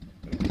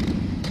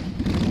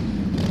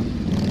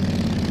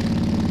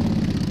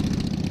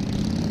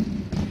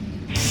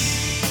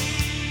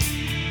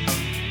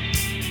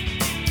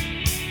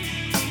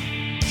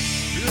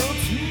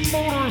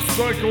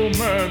Motorcycle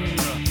Men.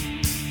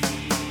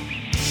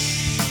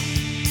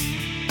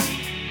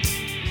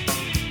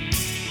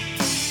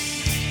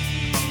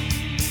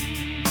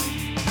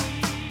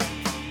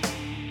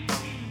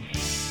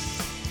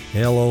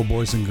 Hello,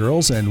 boys and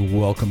girls, and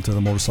welcome to the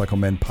Motorcycle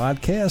Men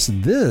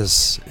podcast.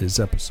 This is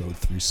episode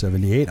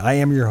 378. I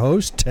am your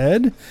host,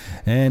 Ted,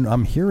 and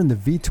I'm here in the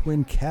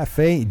V-Twin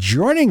Cafe.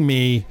 Joining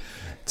me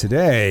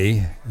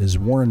today is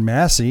Warren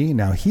Massey.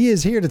 Now, he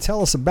is here to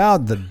tell us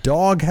about the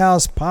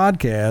Doghouse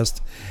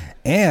podcast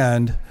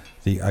and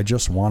the I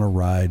Just Want to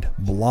Ride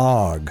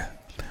blog.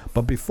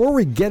 But before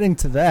we get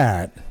into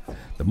that,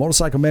 the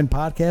Motorcycle Men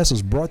podcast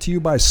is brought to you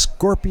by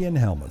Scorpion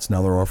Helmets.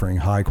 Now they're offering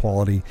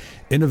high-quality,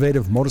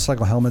 innovative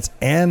motorcycle helmets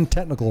and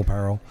technical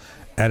apparel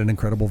at an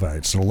incredible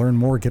value. So to learn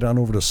more, get on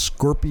over to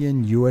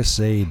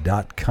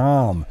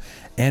scorpionusa.com.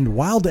 And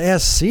Wild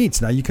Ass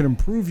Seats. Now you can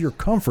improve your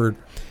comfort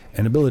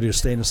and ability to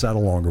stay in the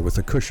saddle longer with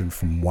a cushion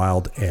from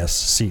Wild Ass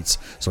Seats.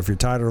 So if you're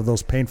tired of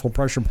those painful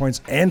pressure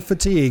points and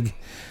fatigue,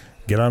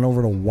 get on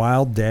over to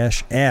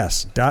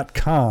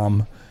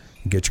wild-ass.com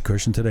and get your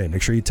cushion today.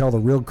 Make sure you tell the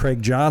real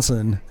Craig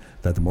Johnson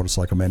that the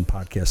Motorcycle Men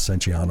podcast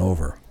sent you on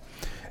over.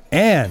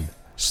 And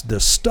the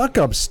Stuck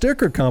Up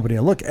Sticker Company.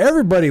 And look,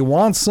 everybody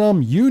wants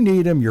some. You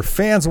need them. Your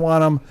fans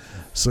want them.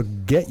 So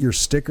get your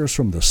stickers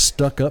from the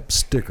Stuck Up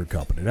Sticker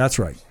Company. That's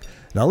right.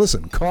 Now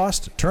listen,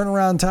 cost,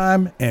 turnaround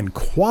time, and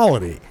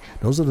quality.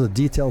 Those are the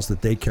details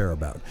that they care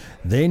about.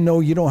 They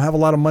know you don't have a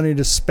lot of money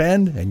to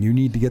spend, and you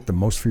need to get the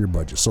most for your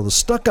budget. So the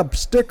Stuck Up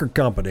Sticker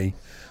Company,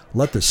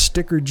 let the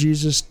Sticker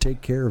Jesus take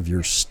care of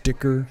your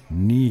sticker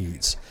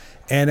needs.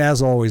 And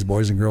as always,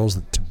 boys and girls,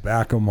 the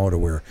Tobacco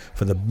Motorwear.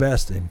 For the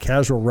best in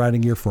casual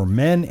riding gear for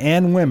men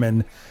and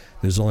women,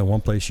 there's only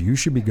one place you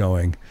should be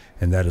going,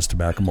 and that is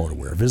Tobacco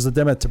Motorwear. Visit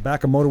them at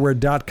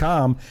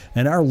tobaccomotorwear.com,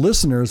 and our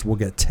listeners will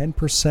get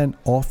 10%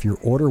 off your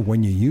order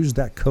when you use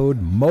that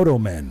code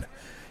MOTOMEN.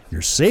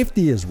 Your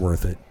safety is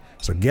worth it,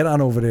 so get on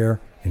over there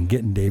and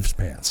get in Dave's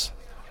pants.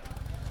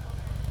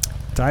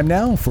 Time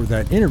now for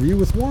that interview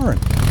with Warren.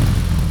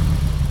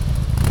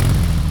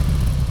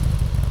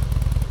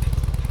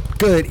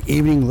 Good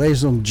evening,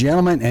 ladies and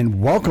gentlemen,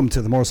 and welcome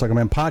to the Motorcycle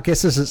Men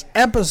podcast. This is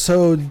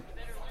episode,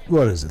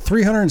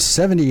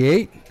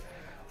 378?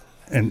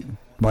 And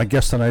my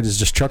guest tonight is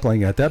just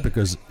chuckling at that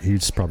because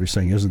he's probably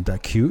saying, isn't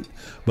that cute?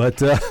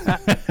 But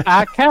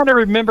I kind of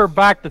remember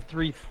back to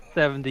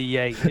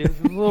 378. It was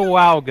a little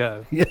while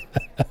ago. Yeah.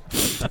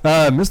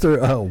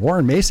 Mr.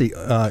 Warren Massey, is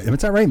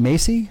that right,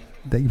 Massey?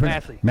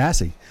 Massey.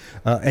 Massey.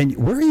 And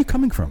where are you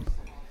coming from?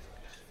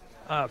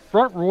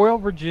 Front Royal,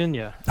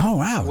 Virginia. Oh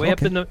wow! Way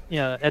up in the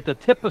at the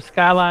tip of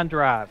Skyline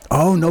Drive.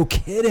 Oh no,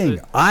 kidding!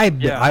 So, I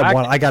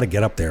got to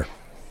get up there.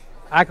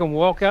 I can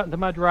walk out into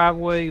my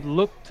driveway,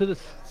 look to the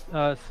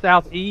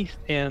southeast,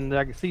 and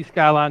I can see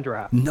Skyline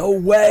Drive. No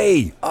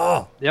way!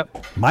 Oh,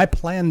 yep. My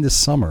plan this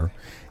summer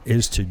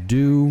is to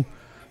do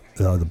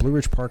the Blue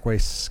Ridge Parkway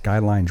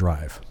Skyline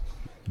Drive,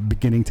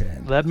 beginning to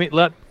end. Let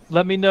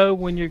me know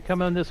when you're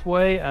coming this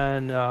way,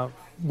 and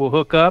we'll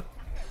hook up.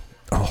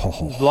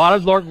 Oh. A lot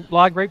of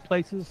great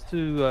places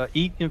to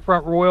eat in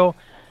Front Royal,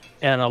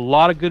 and a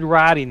lot of good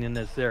riding in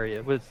this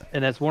area.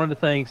 And that's one of the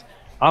things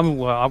I'm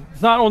not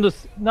one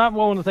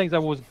of the things I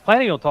was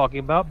planning on talking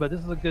about, but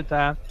this is a good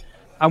time.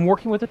 I'm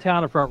working with the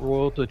town of Front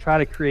Royal to try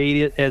to create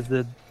it as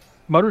the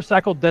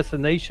motorcycle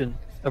destination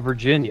of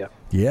Virginia.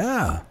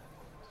 Yeah,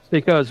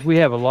 because we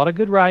have a lot of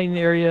good riding in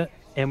the area,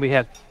 and we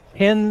have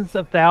tens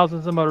of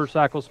thousands of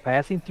motorcycles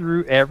passing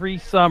through every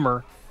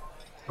summer,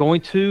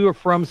 going to or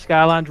from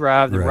Skyline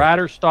Drive. The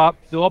riders stop,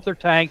 fill up their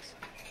tanks,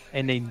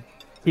 and they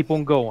keep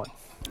on going.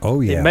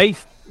 Oh yeah. A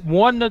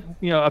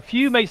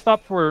few may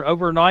stop for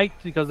overnight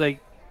because they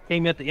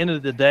came at the end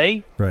of the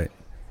day. Right.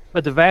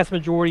 But the vast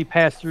majority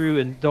pass through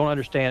and don't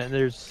understand it. And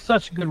there's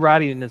such good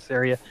riding in this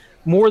area,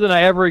 more than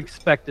I ever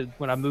expected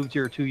when I moved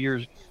here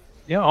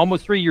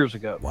almost 3 years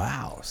ago.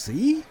 Wow.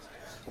 See?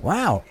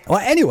 Wow. Well,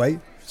 anyway,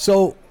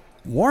 so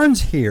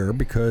Warren's here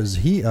because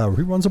he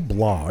runs a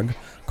blog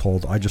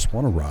called I Just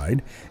Want to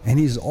Ride, and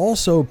he's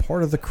also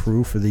part of the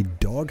crew for the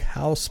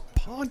Doghouse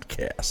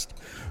podcast.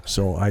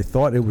 So I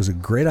thought it was a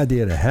great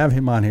idea to have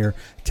him on here.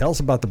 Tell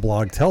us about the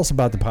blog, tell us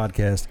about the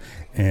podcast,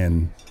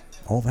 and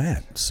all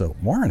that. So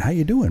Warren, how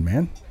you doing,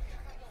 man?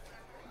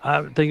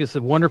 I think it's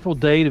a wonderful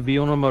day to be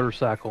on a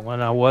motorcycle,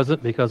 and I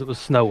wasn't because it was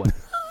snowing.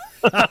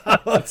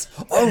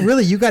 Oh,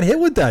 really? You got hit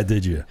with that,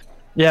 did you?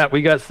 Yeah,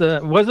 we got.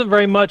 It wasn't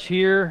very much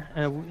here,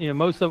 and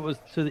most of it was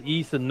to the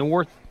east and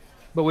north,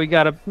 but we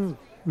got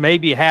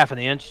maybe half an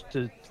inch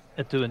to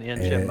an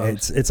inch at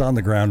most. It's on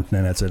the ground,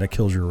 and that's it. It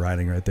kills your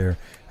riding right there.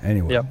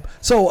 Anyway, yep.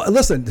 So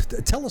listen,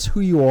 tell us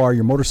who you are,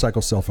 your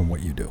motorcycle self, and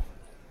what you do.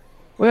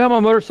 Well, my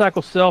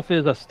motorcycle self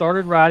is I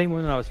started riding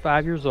when I was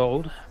 5 years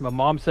old. My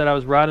mom said I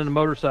was riding a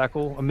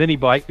motorcycle, a mini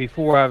bike,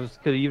 before I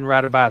could even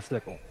ride a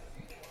bicycle,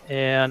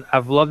 and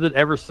I've loved it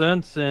ever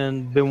since,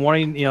 and been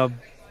wanting,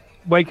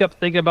 wake up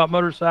thinking about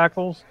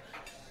motorcycles.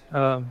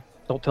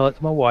 Don't tell it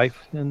to my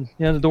wife, and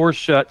the door's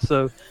shut,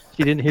 so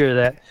she didn't hear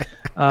that.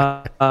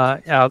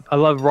 I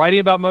love writing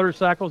about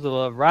motorcycles. I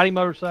love riding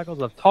motorcycles.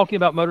 I love talking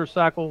about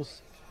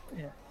motorcycles.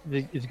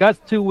 if it's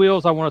got two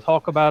wheels, I want to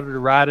talk about it or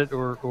ride it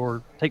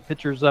or take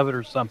pictures of it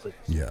or something.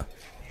 Yeah.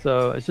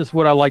 So it's just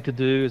what I like to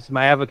do. It's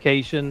my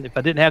avocation. If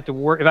I didn't have to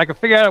work, if I could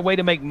figure out a way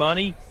to make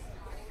money,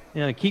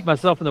 keep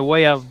myself in the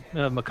way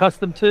I'm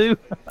accustomed to,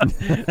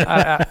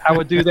 I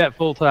would do that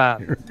full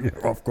time.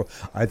 Of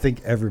course, I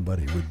think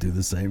everybody would do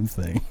the same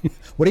thing.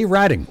 What are you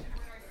riding?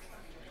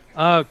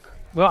 Well,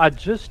 I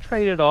just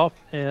traded off,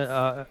 and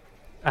I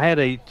had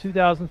a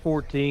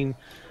 2014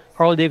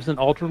 Harley Davidson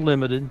Ultra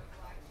Limited.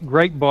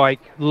 Great bike,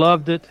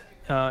 loved it.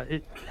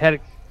 It had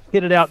it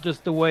kitted out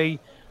just the way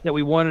that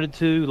we wanted it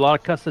to. A lot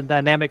of custom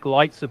dynamic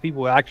lights so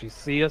people would actually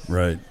see us.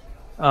 Right.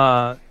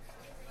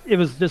 It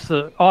was just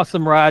an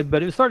awesome ride,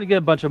 but it was starting to get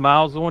a bunch of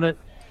miles on it.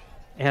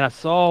 And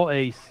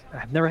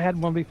I've never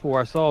had one before.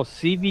 I saw a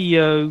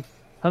CVO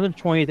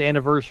 120th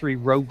anniversary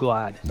Road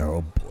Glide.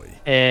 Oh boy.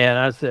 And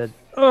I said,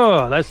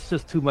 oh, that's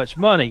just too much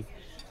money.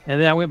 And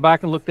then I went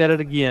back and looked at it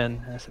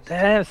again. I said,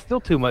 that's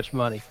still too much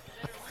money.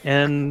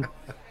 And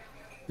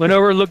went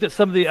over and looked at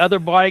some of the other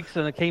bikes,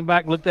 and I came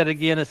back and looked at it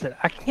again and said,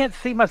 I can't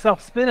see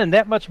myself spending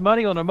that much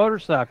money on a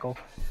motorcycle.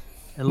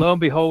 And lo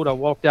and behold, I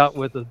walked out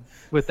with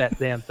that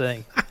damn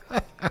thing.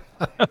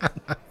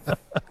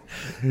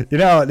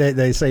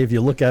 They say if you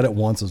look at it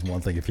once is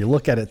one thing. If you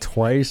look at it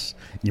twice,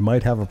 you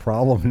might have a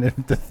problem.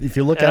 And if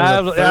you look at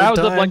it a third I was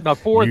time, up like my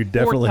fourth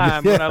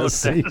time when I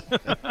looked at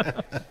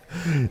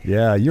it.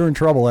 Yeah, you're in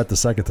trouble at the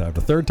second time.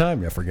 The third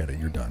time, forget it.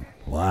 You're done.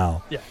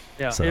 Wow.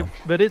 Yeah. So.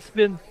 But it's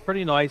been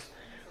pretty nice.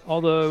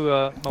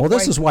 Although,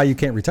 this is why you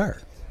can't retire.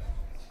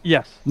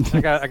 Yes,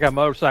 I got a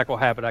motorcycle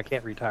habit. I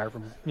can't retire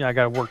from. I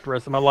got to work the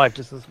rest of my life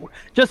just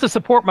to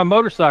support my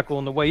motorcycle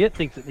in the way it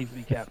thinks it needs to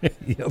be kept.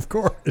 Yeah, of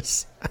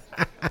course.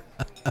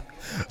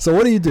 So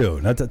what do you do?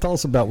 Now, tell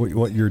us about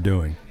what you're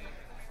doing.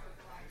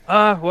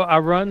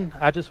 Well,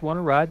 I just want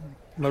to ride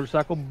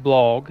motorcycle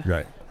blog.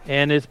 Right.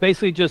 And it's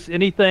basically just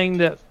anything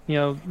that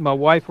my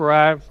wife or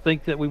I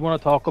think that we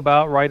want to talk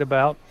about, write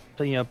about,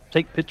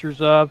 take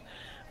pictures of.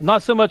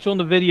 Not so much on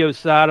the video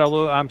side,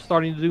 although I'm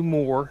starting to do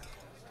more.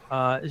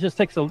 It just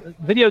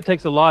video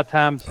takes a lot of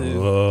time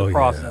to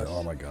process. Yeah.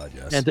 Oh my God,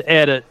 yes. And to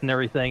edit and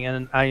everything.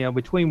 And I,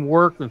 between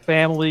work and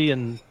family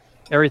and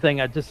everything,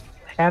 I just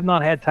have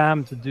not had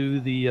time to do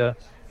the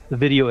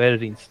video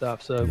editing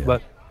stuff.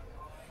 So,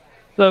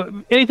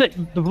 so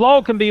anything, the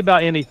vlog can be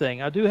about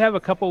anything. I do have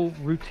a couple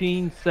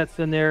routine sets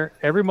in there.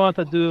 Every month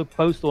I do a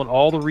post on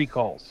all the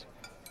recalls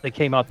that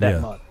came out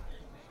that month.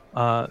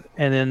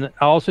 And then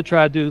I also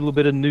try to do a little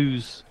bit of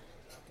news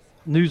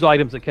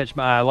items that catch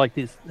my eye. I like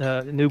these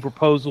new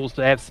proposals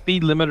to have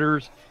speed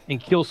limiters and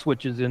kill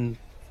switches in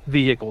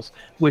vehicles,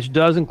 which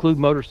does include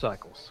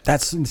motorcycles.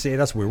 That's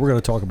weird. We're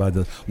going to talk about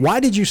this. Why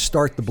did you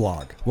start the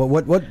blog?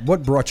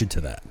 What brought you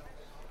to that?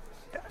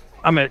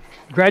 I'm at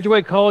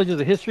graduate college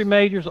as a history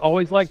major.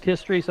 Always liked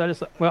history, so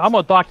I'm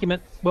going to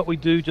document what we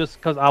do just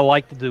because I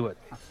like to do it.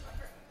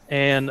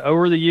 And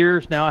over the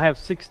years, now I have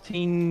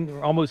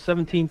almost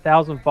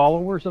 17,000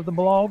 followers of the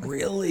blog.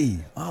 Really?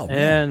 Oh,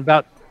 man. And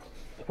about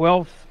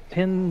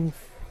 10,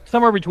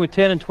 somewhere between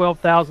 10 and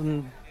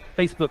 12,000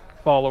 Facebook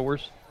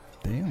followers.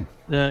 Damn.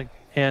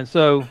 And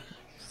so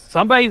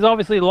somebody's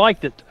obviously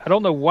liked it. I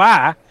don't know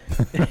why.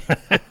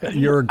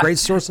 You're a great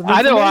source of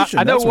information.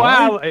 I know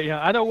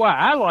why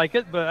I like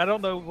it, but I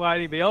don't know why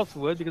anybody else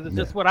would, because it's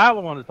just what I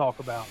want to talk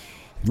about.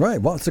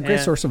 Right. Well, it's a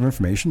great source of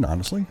information,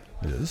 honestly.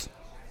 It is.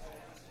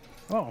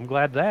 Well, I'm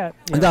glad that.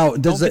 Now,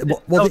 don't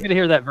get to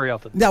hear that very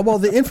often. Now,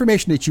 the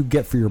information that you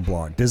get for your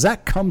blog, does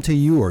that come to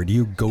you, or do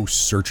you go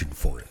searching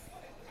for it?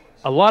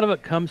 A lot of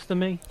it comes to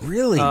me.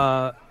 Really?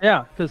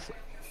 Yeah, because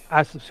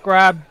I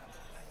subscribe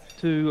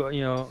to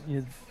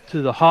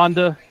to the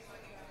Honda,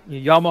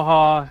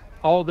 Yamaha,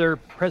 all their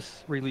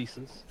press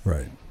releases.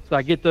 Right. So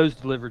I get those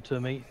delivered to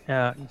me.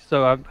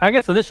 So I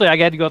guess initially I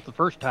had to go up the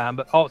first time,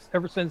 but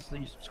ever since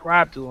you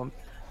subscribe to them,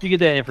 you get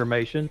that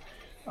information.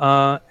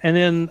 And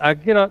then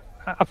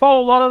I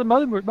follow a lot of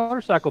the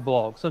motorcycle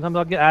blogs. Sometimes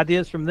I'll get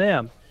ideas from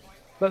them,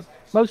 but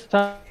most of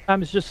the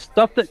time it's just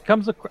stuff that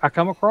I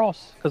come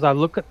across because I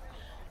look at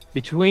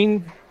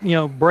between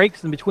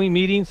breaks and between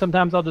meetings.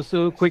 Sometimes I'll just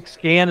do a quick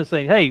scan and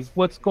say, hey,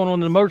 what's going on in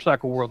the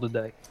motorcycle world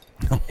today?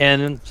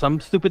 And then some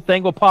stupid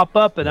thing will pop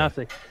up, and I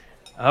say,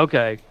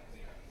 okay,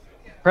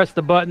 press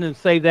the button and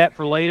save that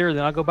for later.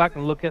 Then I'll go back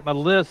and look at my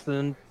list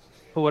and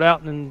pull it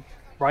out and then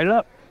write it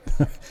up.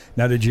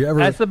 Now, did you ever?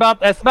 That's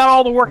about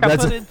all the work I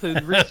put into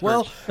the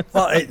research.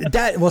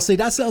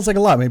 That sounds like a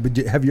lot.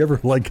 Maybe have you ever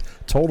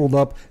totaled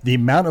up the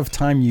amount of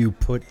time you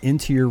put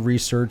into your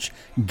research,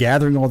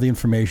 gathering all the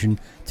information,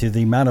 to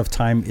the amount of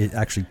time it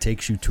actually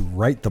takes you to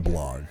write the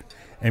blog?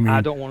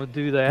 I don't want to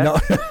do that. No.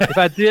 If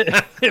I did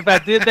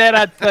that,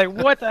 I'd say,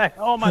 what the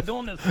hell am I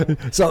doing this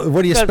for? So,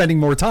 what are you spending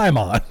more time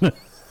on?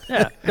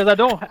 Yeah, because I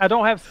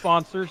don't have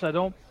sponsors. I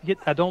don't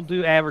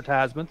do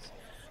advertisements.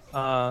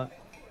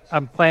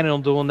 I'm planning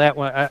on doing that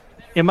one.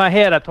 In my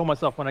head, I told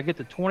myself when I get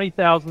to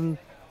 20,000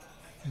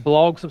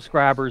 blog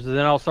subscribers,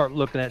 then I'll start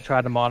looking at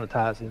trying to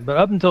monetize it. But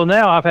up until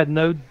now, I've had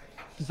no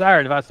desire.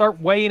 And if I start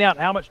weighing out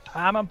how much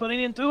time I'm putting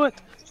into it,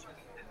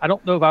 I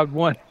don't know if I would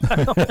want.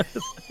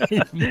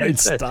 You might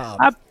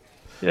stop.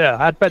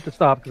 I'd bet to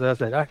stop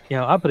because I said,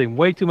 I'm putting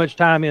way too much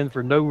time in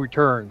for no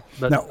return.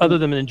 But Now, other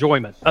than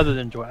enjoyment, I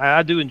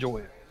do enjoy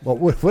it. Well,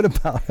 what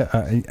about?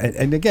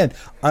 And again,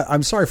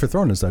 I'm sorry for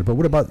throwing this at, but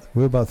what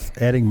about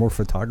adding more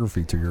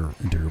photography to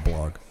your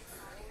blog?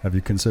 Have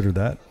you considered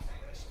that?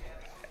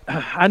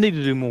 I need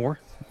to do more,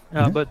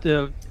 but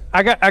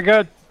I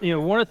got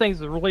one of the things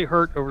that really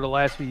hurt over the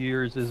last few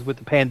years is with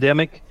the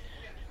pandemic.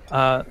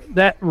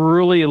 That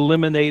really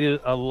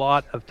eliminated a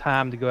lot of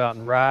time to go out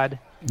and ride.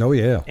 Oh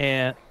yeah.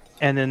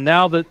 And then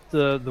now that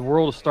the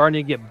world is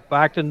starting to get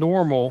back to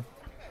normal,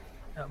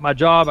 my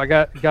job, I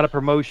got a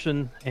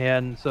promotion,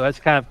 and so that's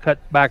kind of cut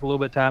back a little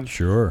bit of time.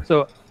 Sure.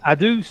 So I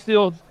do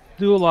still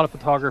do a lot of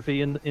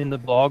photography in the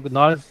blog, but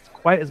not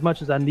quite as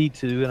much as I need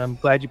to, and I'm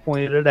glad you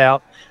pointed it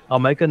out. I'll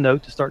make a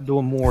note to start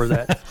doing more of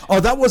that. Oh,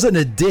 that wasn't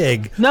a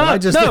dig. No,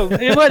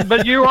 it wasn't,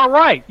 but you are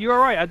right. You are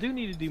right. I do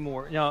need to do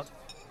more. The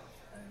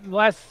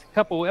last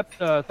couple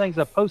things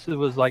I posted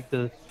was like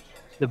the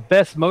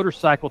best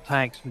motorcycle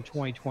tanks from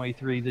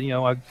 2023.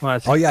 I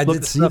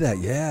did see that.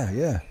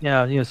 Yeah.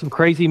 Yeah, some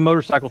crazy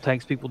motorcycle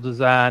tanks people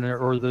design,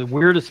 or the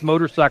weirdest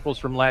motorcycles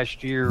from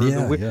last year, or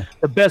the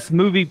best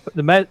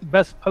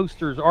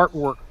posters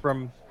artwork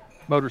from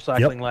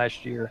motorcycling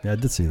last year. Yeah, I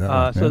did see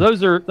that. So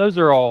those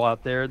are all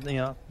out there.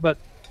 But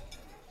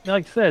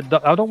like I said,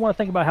 I don't want to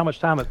think about how much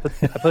time I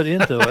put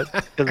into it,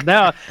 because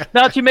now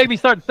that you made me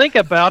start to think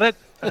about it.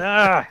 All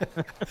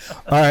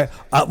right.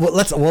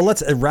 Let's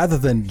rather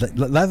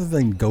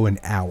than go in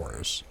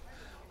hours,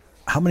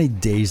 how many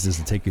days does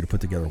it take you to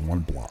put together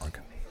one blog?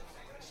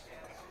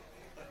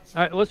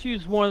 All right, let's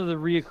use one of the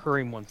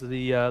reoccurring ones.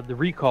 The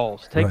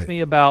recalls takes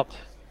me about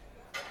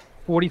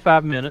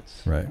 45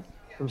 minutes, right,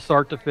 from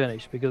start to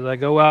finish, because I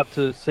go out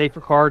to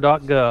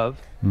safercar.gov.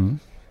 Mm-hmm.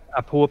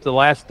 I pull up the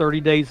last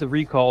 30 days of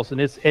recalls, and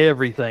it's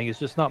everything. It's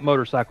just not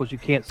motorcycles. You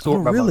can't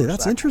sort by really? motorcycle.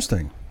 That's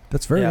interesting.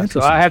 That's very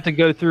interesting. So I have to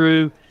go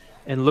through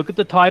and look at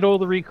the title of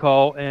the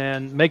recall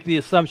and make the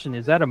assumption,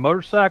 is that a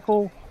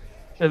motorcycle?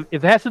 If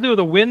it has to do with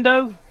a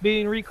window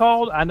being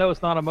recalled, I know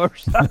it's not a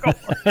motorcycle.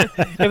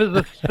 If it's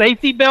a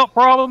safety belt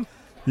problem,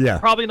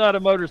 probably not a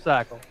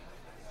motorcycle.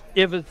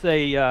 If it's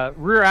a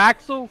rear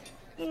axle,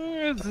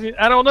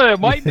 I don't know. It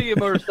might be a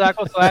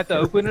motorcycle, so I have to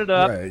open it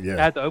up. Right,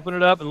 I have to open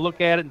it up and look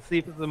at it and see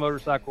if it's a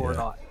motorcycle or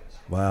not.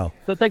 Wow.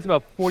 So it takes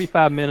about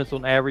 45 minutes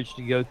on average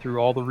to go through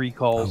all the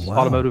recalls,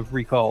 automotive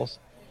recalls.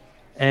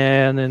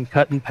 And then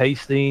cutting,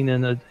 pasting,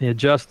 and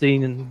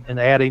adjusting and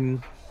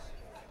adding,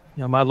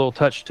 my little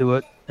touch to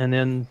it, and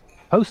then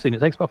posting. It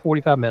takes about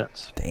 45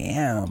 minutes.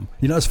 Damn.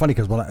 It's funny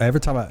because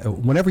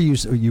whenever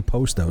you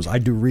post those, I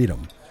do read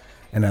them,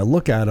 and I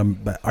look at them.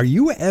 But are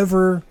you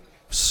ever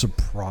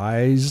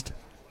surprised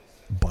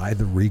by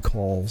the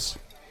recalls?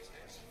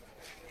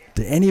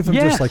 Do any of them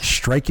just like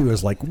strike you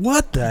as like,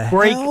 what the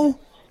hell?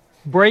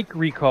 Brake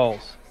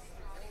recalls.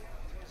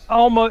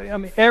 Almost. I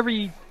mean,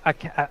 I'd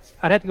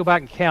have to go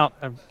back and count.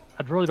 I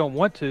really don't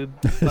want to.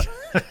 But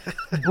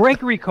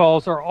brake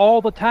recalls are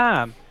all the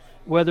time,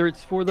 whether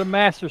it's for the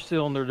master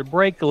cylinder, the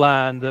brake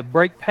line, the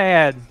brake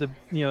pads,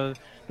 the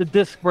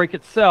disc brake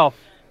itself.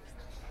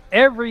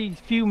 Every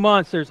few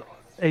months, there's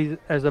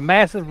a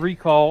massive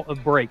recall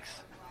of brakes,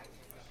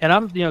 and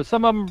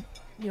some of them,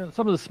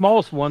 some of the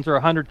smallest ones are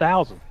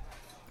 100,000.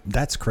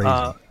 That's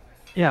crazy.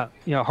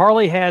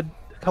 Harley had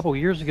a couple of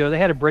years ago. They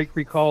had a brake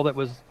recall that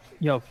was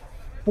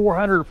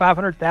 400 or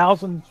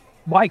 500,000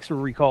 bikes were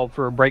recalled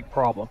for a brake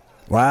problem.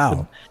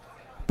 Wow.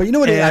 But you know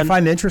what I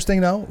find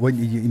interesting, though, when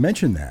you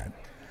mentioned that,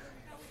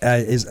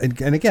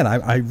 and again,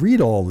 I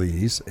read all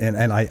these, and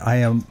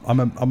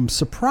I'm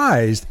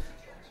surprised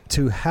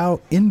to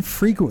how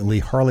infrequently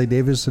Harley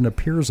Davidson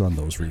appears on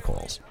those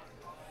recalls.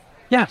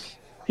 Yes.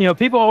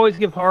 People always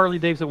give Harley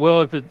Davidson, well,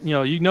 if it,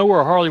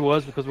 where Harley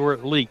was because where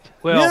it leaked.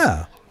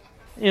 Well,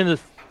 in the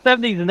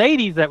 70s and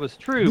 80s, that was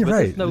true,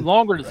 but it's no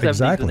longer the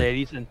 70s and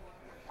 80s. And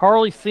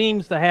Harley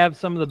seems to have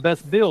some of the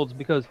best builds,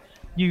 because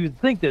you'd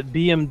think that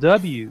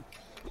BMW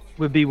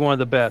would be one of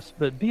the best,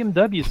 but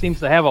BMW seems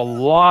to have a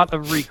lot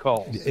of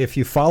recalls. If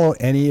you follow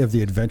any of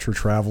the adventure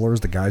travelers,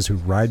 the guys who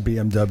ride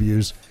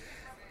BMWs,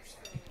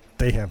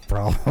 they have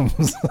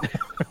problems.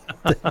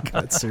 They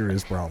got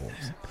serious problems.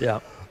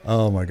 Yeah.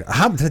 Oh my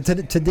God.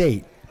 To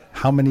date,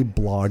 how many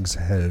blogs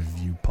have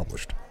you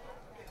published?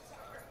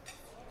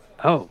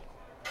 Oh,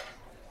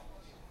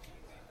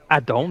 I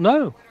don't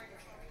know.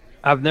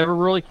 I've never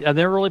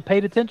really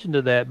paid attention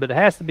to that, but it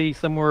has to be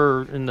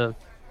somewhere in the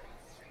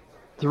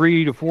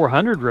 300 to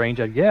 400 range,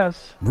 I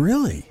guess.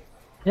 Really?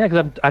 Yeah,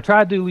 because I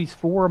try to do at least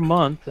 4 a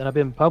month, and I've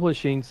been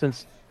publishing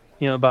since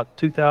about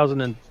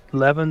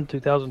 2011,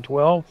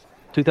 2012,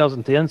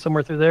 2010,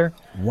 somewhere through there.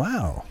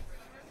 Wow.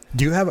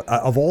 Do you have,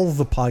 of all of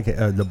the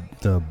podcast,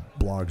 the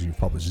blogs you've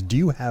published, do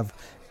you have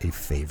a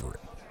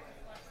favorite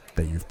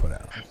that you've put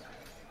out?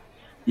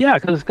 Yeah,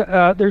 because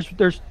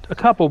there's a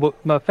couple,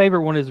 but my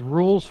favorite one is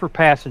Rules for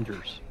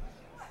Passengers.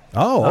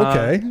 Oh,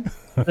 okay.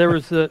 there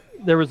was a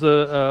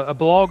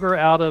blogger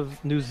out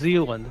of New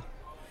Zealand,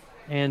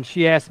 and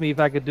she asked me if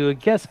I could do a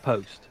guest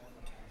post,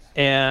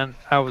 and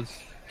I was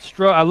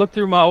I looked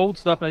through my old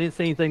stuff and I didn't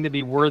see anything to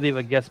be worthy of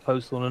a guest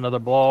post on another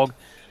blog.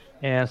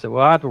 And I said,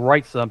 well, I have to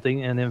write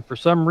something. And then for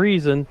some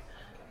reason,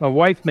 my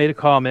wife made a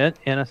comment,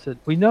 and I said,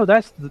 "We know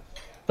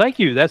thank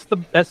you. That's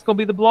going to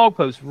be the blog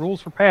post,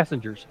 rules for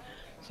passengers."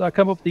 So I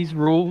come up with these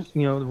rules,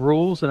 the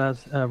rules, and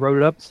I wrote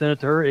it up, sent it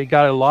to her. It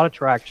got a lot of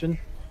traction.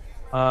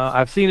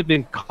 I've seen it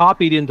been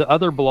copied into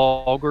other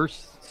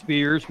bloggers'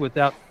 spheres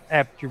without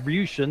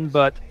attribution,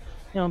 but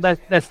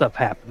that stuff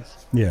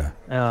happens. Yeah.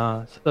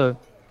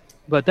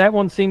 But that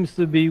one seems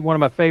to be one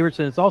of my favorites,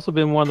 and it's also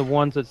been one of the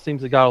ones that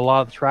seems to got a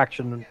lot of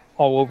traction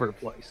all over the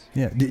place.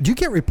 Yeah. Did you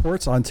get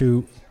reports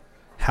onto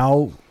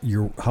how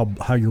your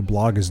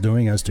blog is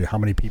doing as to how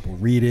many people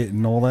read it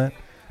and all that?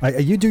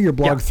 You do your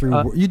blog through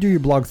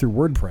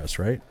WordPress,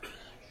 right?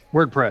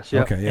 WordPress,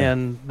 yeah. Okay, yeah.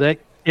 And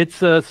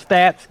its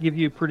stats give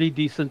you pretty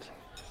decent.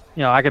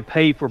 I could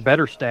pay for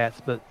better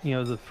stats, but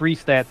the free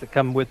stats that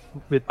come with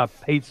a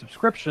paid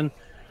subscription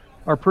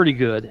are pretty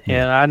good.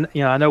 Yeah. And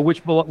I know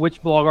which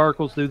blog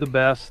articles do the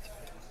best.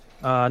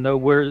 I know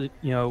where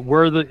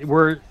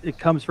it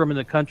comes from in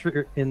the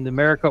country, in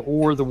America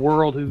or the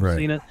world who've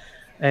seen it.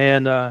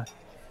 And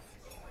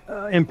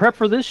in prep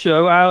for this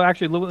show, I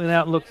actually went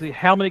out and looked to see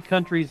how many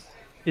countries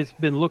it's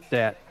been looked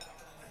at.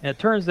 And it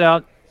turns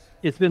out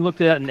it's been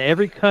looked at in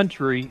every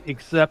country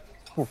except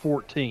for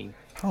 14.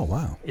 Oh,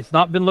 wow. It's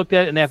not been looked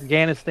at in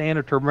Afghanistan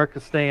or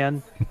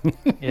Turkmenistan.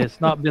 It's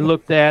not been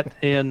looked at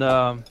in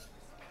the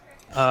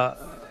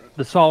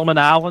Solomon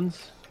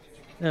Islands.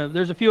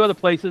 There's a few other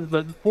places,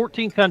 but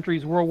 14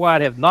 countries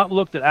worldwide have not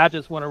looked at I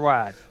Just Want to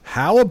Ride.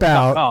 How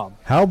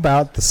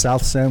about the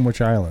South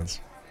Sandwich Islands?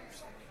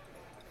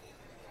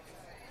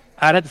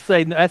 I'd have to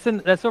say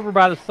that's over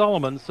by the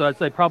Solomons, so I'd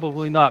say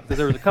probably not, because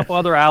there was a couple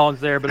other islands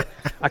there, but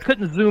I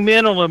couldn't zoom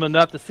in on them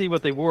enough to see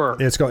what they were.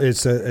 It's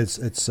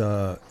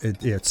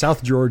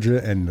South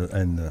Georgia and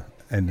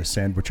the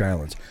Sandwich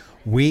Islands.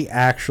 We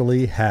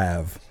actually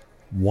have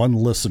one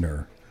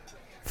listener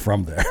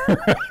from there.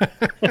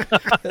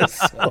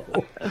 That's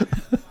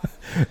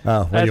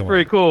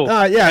pretty cool.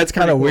 Yeah, it's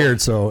kind of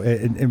weird. So,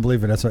 and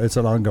believe me, it's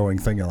an ongoing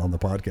thing on the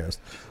podcast.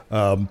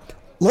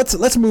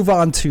 Let's move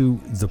on to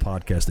the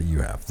podcast that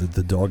you have,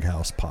 the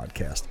Doghouse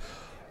podcast.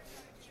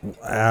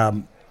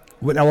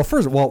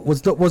 First of all,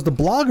 was the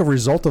blog a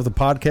result of the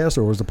podcast,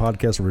 or was the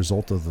podcast a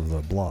result of the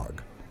blog?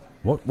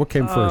 What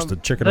came first, the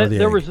chicken or the egg?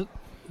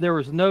 There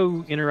was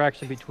no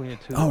interaction between the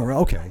two. Oh,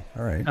 okay,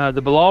 all right.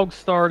 The blog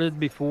started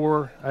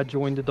before I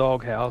joined the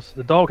Doghouse.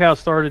 The Doghouse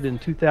started in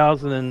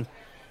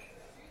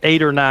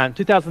 2008 or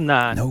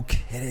 2009. No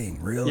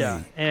kidding, really?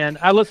 Yeah, and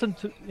I listened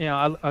to,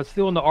 I was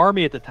still in the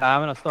Army at the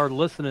time, and I started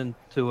listening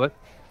to it,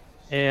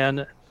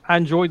 and I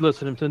enjoyed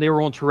listening to them. They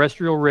were on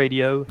terrestrial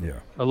radio,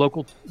 a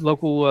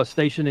local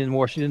station in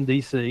Washington,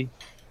 D.C.,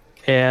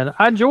 and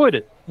I enjoyed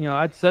it.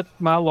 I'd set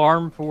my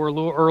alarm for a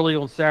little early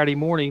on Saturday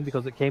morning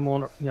because it came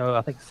on,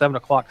 I think 7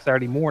 o'clock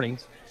Saturday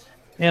mornings,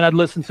 and I'd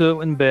listen to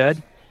it in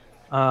bed,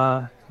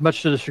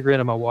 much to the chagrin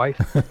of my wife.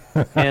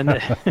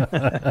 And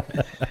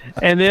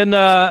and then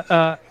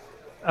a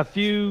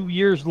few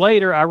years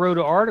later, I wrote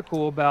an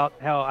article about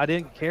how I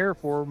didn't care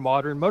for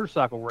modern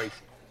motorcycle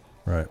racing.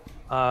 Right.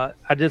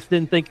 I just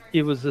didn't think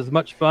it was as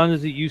much fun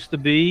as it used to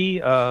be.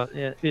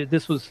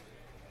 This was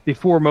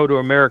before Moto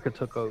America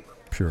took over.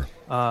 Sure.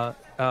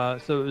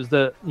 So it was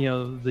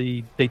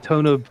the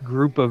Daytona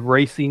group of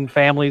racing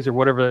families or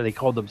whatever they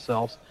called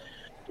themselves.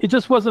 It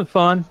just wasn't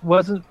fun.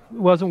 wasn't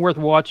worth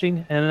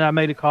watching. And then I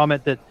made a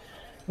comment that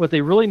what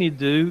they really need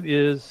to do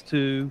is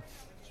to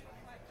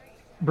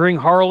bring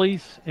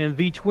Harleys and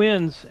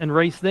V-twins and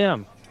race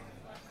them.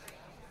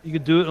 You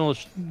could do it on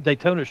a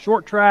Daytona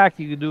short track.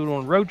 You could do it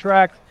on road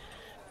tracks.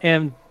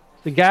 And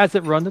the guys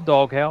that run the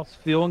Doghouse,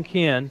 Phil and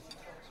Ken,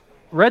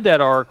 read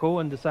that article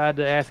and decided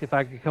to ask if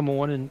I could come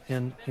on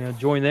and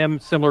join them,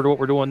 similar to what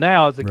we're doing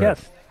now, as a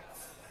guest.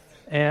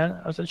 And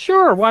I said,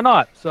 sure, why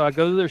not? So I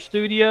go to their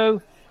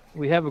studio.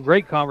 We have a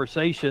great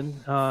conversation,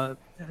 an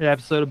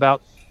episode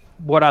about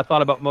what I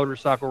thought about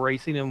motorcycle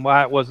racing and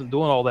why it wasn't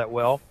doing all that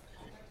well.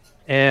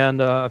 And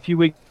a few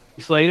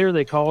weeks later,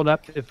 they called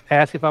up to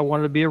ask if I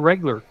wanted to be a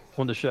regular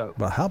on the show.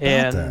 Well, how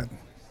about that?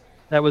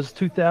 That was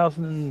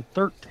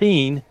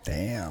 2013.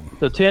 Damn.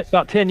 So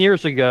about 10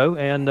 years ago,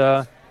 and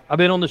I've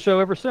been on the show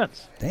ever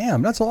since.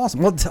 Damn, that's awesome.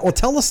 Well,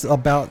 tell us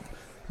about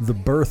the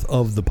birth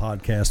of the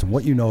podcast and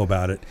what you know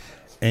about it.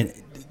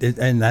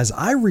 And as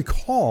I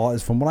recall,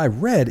 as from what I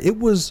read, it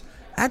was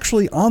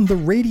actually on the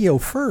radio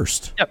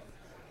first. Yep.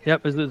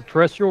 It was the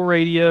terrestrial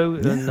radio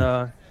in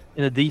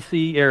the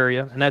D.C.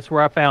 area, and that's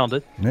where I found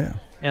it. Yeah.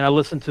 And I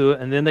listened to it,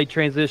 and then they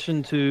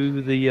transitioned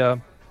to the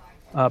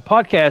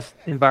podcast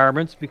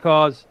environments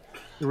because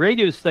the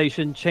radio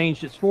station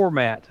changed its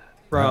format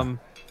from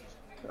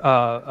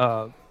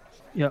a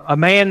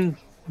man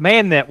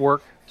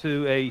network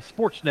to a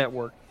sports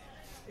network,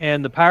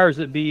 and the powers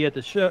that be at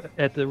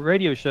the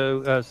radio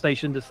show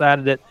station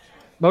decided that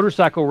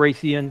motorcycle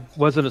racing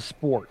wasn't a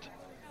sport,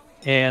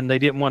 and they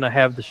didn't want to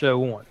have the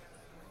show on.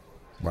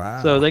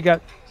 Wow! So they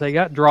got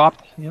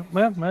dropped.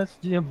 Well, that's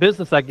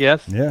business, I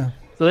guess. Yeah.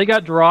 So they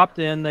got dropped,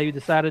 and they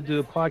decided to do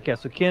a podcast.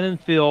 So Ken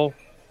and Phil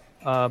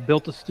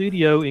built a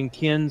studio in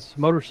Ken's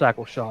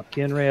motorcycle shop.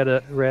 Ken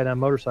ran a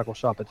motorcycle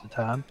shop at the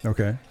time.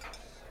 Okay.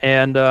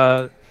 And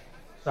I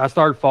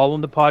started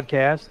following the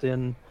podcast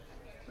and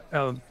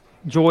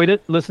enjoyed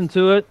it, listened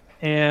to it.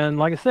 And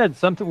like I said,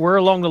 somewhere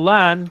along the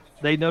line,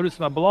 they noticed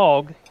my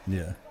blog.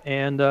 Yeah.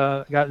 And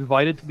got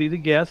invited to be the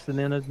guest. And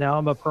then now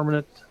I'm a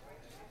permanent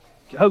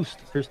host.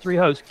 There's 3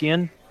 hosts,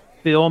 Ken,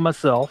 Phil, and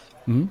myself.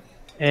 Mm-hmm.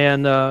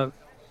 And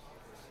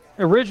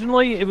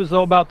originally, it was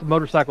all about the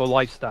motorcycle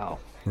lifestyle.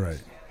 Right.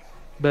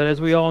 But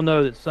as we all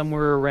know, that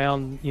somewhere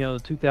around the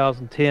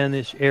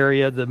 2010-ish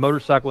area, the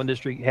motorcycle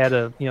industry had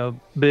a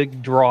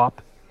big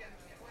drop,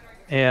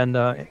 and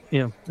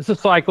it's a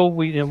cycle.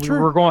 We're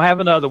going to have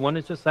another one.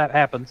 It's just that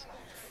happens,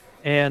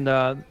 and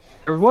there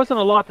wasn't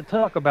a lot to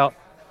talk about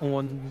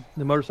on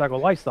the motorcycle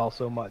lifestyle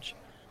so much.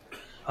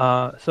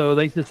 So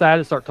they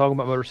decided to start talking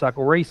about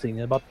motorcycle racing,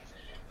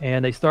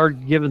 and they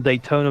started giving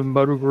Daytona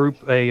Motor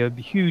Group a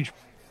huge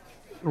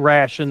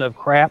ration of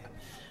crap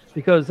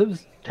because it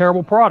was a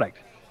terrible product.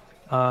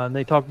 And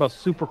they talked about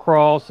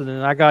Supercross, and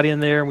then I got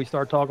in there and we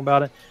started talking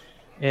about it.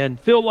 And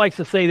Phil likes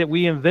to say that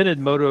we invented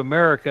Moto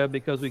America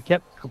because we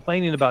kept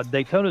complaining about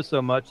Daytona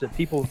so much that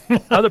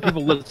other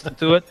people listened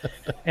to it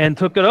and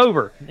took it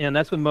over. And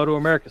that's when Moto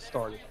America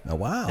started. Oh,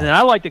 wow. And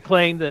I like to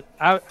claim that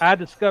I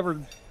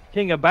discovered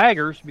King of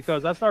Baggers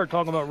because I started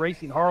talking about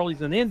racing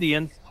Harleys and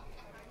Indians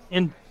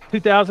in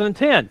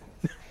 2010.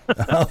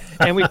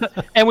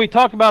 and we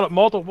talked about it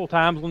multiple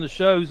times on the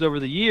shows over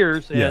the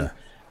years. And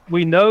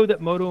we know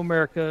that Moto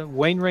America,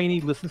 Wayne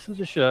Rainey listens to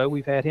the show.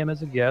 We've had him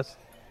as a guest.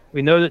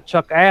 We know that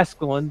Chuck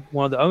Askelin,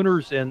 one of the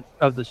owners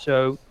of the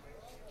show,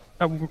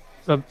 of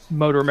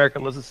Motor America,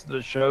 listens to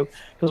the show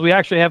because we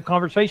actually have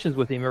conversations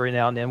with him every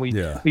now and then. We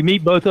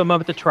meet both of them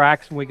up at the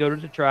tracks when we go to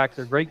the tracks.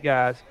 They're great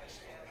guys.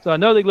 So I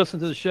know they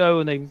listen to the show,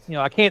 and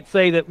I can't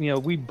say that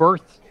we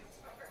birthed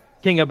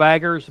King of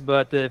Baggers,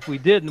 but if we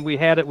didn't, we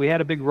had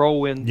a big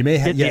role in. You may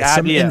have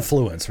some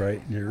influence, right?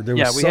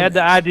 We had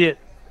the idea.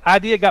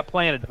 Idea got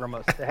planted from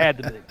us. It had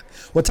to be.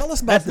 Well, tell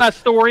us about that's my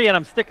story, and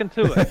I'm sticking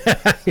to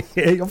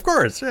it. Of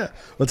course, yeah.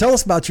 Well, tell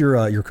us about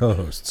your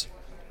co-hosts.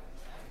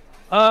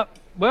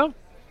 Well,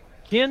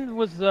 Ken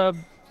was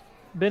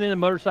been in the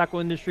motorcycle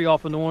industry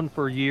off and on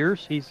for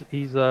years. He's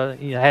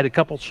had a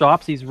couple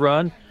shops he's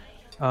run,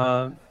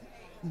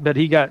 but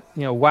he got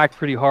whacked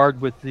pretty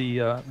hard with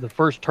the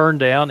first turn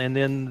down, and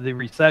then the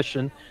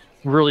recession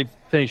really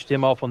finished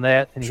him off on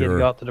that, and he had to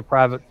go out to the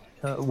private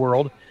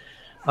world.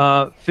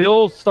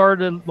 Phil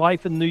started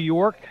life in New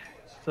York,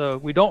 so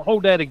we don't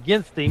hold that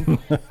against him,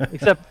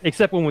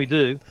 except when we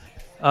do.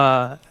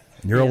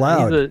 You're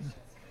allowed.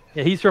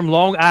 He's from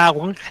Long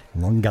Island.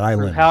 Long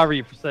Island. However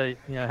you say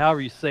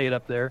it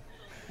up there.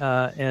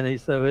 And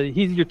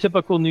he's your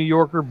typical New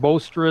Yorker,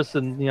 boisterous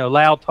and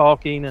loud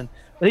talking,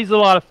 but he's a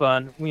lot of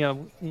fun.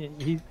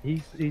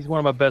 He's one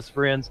of my best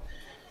friends,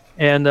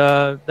 and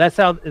that's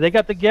how they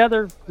got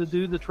together to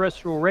do the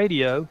terrestrial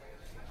radio,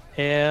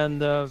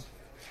 and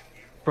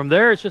from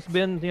there it's just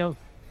been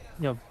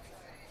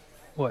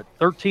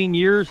 13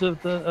 years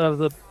of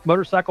the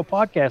motorcycle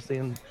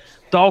podcasting,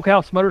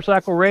 Doghouse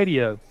Motorcycle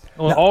Radio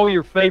on all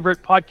your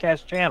favorite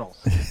podcast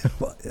channels.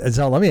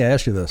 So let me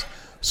ask you this.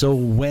 So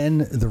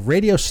when the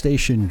radio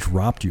station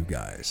dropped you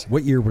guys,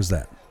 what year was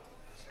that?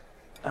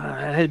 It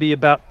had to be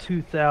about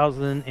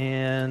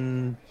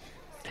 2010,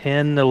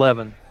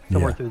 11,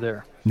 somewhere through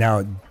there.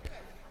 Now,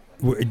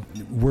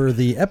 were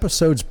the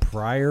episodes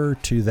prior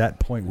to that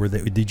point,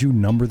 did you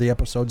number the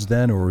episodes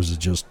then, or was it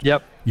just...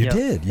 Yep. You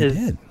did.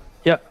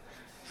 Yep.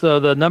 So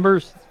the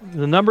numbers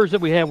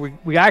that we have,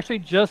 we actually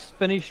just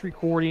finished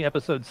recording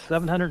episode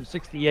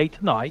 768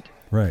 tonight.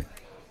 Right.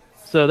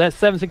 So that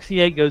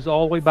 768 goes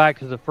all the way back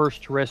to the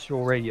first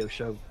terrestrial radio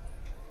show.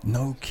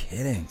 No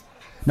kidding.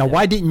 Now,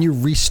 why didn't you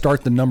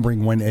restart the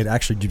numbering when it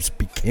actually just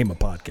became a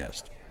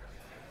podcast?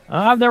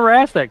 I've never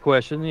asked that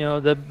question.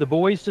 The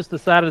boys just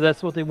decided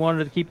that's what they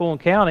wanted to keep on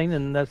counting,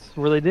 and that's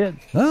where they did.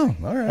 Oh,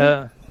 all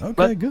right.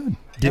 Okay, good.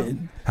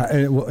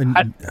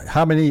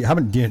 How many?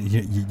 Do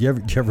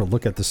you ever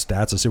look at the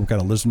stats and see what kind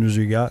of listeners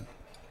you got?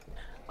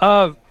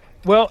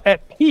 Well,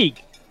 at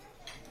peak,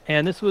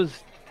 and this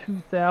was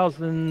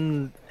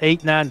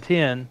 2008, 9,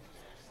 10,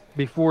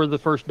 before the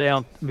first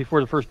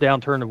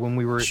downturn of when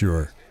we were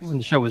when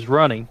the show was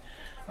running,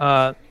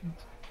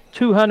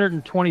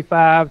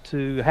 225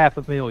 to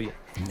 500,000.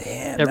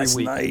 Man, every that's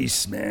week.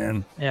 Nice,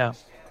 man. Yeah,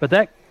 but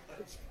that,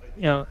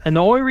 and the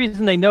only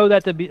reason they know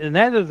that and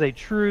that is a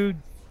true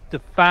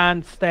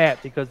defined stat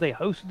because they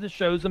hosted the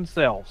shows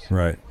themselves.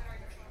 Right.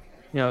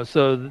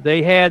 So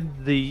they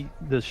had the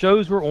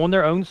shows were on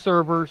their own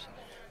servers.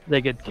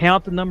 They could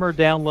count the number of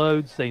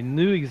downloads. They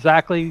knew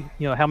exactly,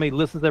 how many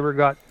listens they ever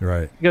got.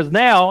 Right. Because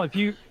now, if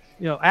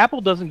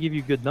Apple doesn't give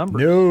you good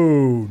numbers.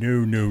 No.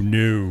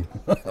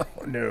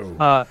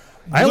 No.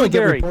 I only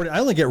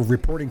get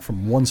reporting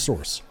from one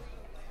source.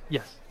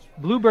 Yes.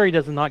 Blueberry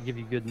does not give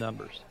you good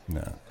numbers.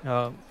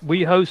 No.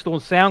 We host on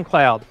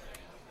SoundCloud.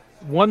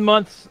 1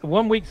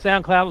 week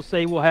SoundCloud will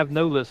say we'll have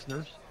no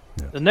listeners.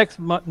 Yeah.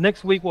 The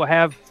next week we'll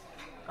have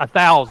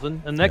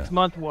 1,000. The next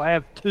month we'll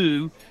have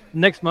 2.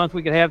 Next month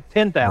we could have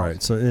 10,000.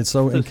 Right. So it's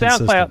so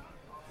inconsistent. SoundCloud,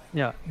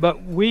 yeah, but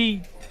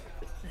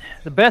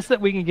the best that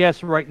we can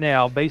guess right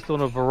now, based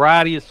on a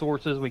variety of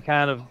sources, we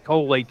kind of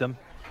collate them.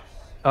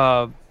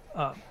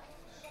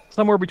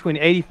 Somewhere between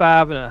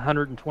 85 and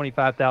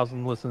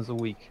 125,000 listens a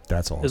week.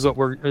 That's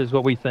awesome. Is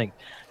what we think.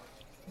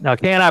 Now,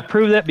 can I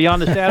prove that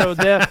beyond a shadow of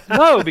doubt?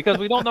 No, because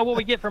we don't know what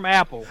we get from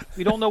Apple.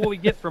 We don't know what we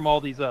get from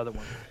all these other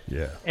ones.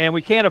 Yeah. And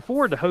we can't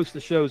afford to host the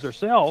shows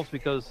ourselves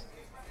because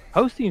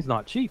hosting's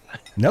not cheap.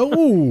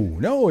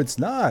 No, it's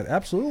not.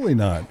 Absolutely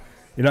not.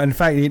 In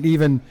fact,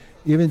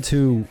 even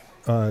to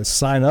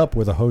sign up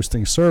with a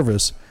hosting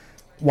service,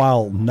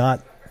 while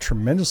not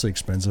tremendously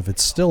expensive,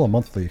 it's still a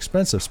monthly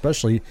expense,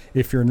 especially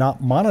if you're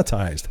not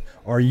monetized.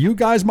 Are you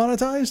guys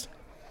monetized?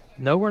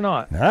 No, we're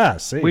not.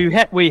 See. We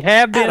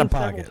have been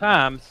several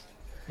times.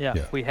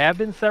 Yeah, we have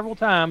been several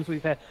times.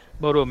 We've had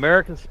Moto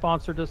America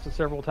sponsored us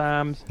several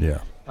times.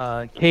 Yeah.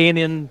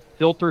 K&N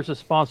Filters has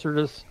sponsored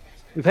us.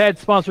 We've had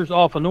sponsors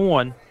off and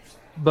on,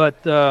 but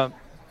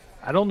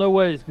I don't know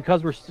what it's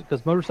because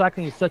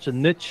motorcycling is such a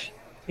niche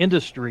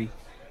industry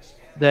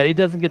that it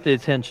doesn't get the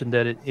attention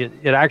that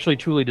it actually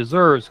truly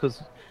deserves,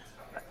 because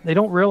they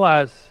don't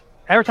realize,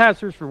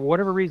 advertisers for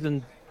whatever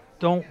reason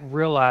don't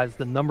realize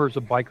the numbers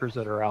of bikers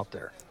that are out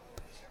there.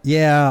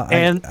 Yeah.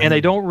 And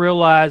they don't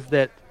realize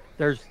that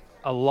there's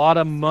a lot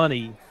of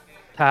money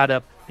tied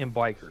up in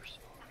bikers.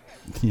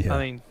 Yeah. I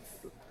mean,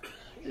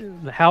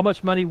 how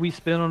much money we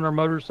spend on our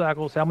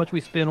motorcycles, how much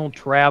we spend on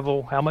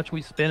travel, how much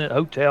we spend at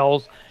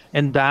hotels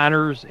and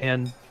diners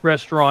and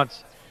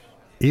restaurants.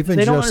 They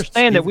don't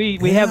understand that we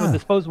have a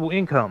disposable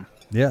income.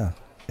 Yeah.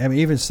 I mean,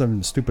 even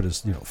some stupid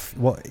as,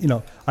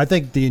 I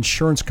think the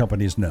insurance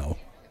companies know,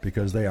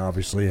 because they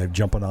obviously are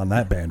jumping on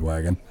that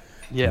bandwagon.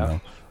 Yeah.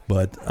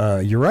 But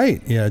you're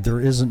right. Yeah,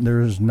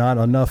 there's not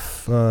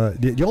enough.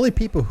 The only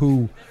people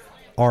who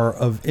are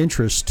of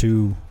interest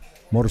to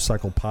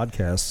motorcycle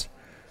podcasts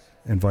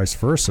and vice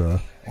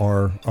versa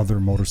are other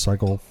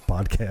motorcycle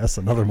podcasts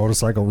and other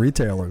motorcycle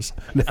retailers.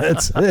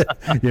 That's it.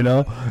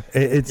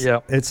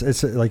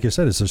 It's like you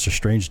said, it's such a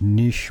strange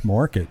niche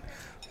market.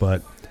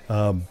 But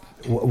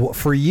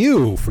for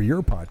your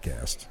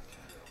podcast,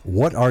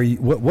 what are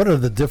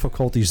the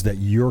difficulties that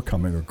you're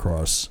coming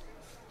across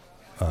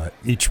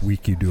each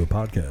week you do a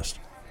podcast?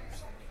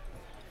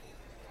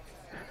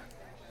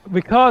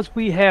 Because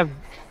we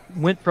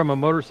went from a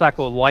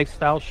motorcycle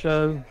lifestyle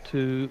show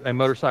to a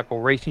motorcycle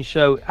racing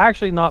show,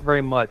 actually not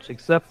very much,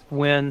 except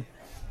when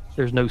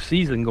there's no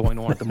season going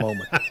on at the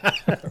moment.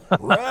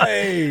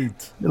 Right.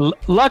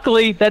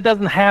 Luckily, that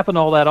doesn't happen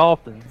all that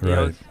often.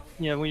 Right.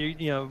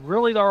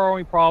 Really our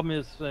only problem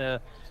is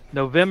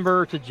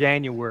November to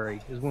January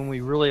is when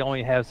we really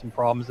only have some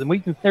problems,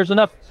 and there's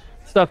enough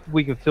stuff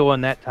we can fill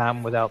in that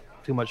time without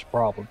too much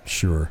problem.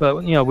 Sure.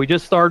 But we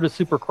just started a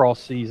Supercross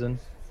season.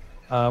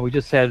 We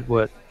just had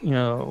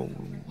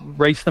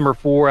race number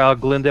 4 out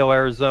of Glendale,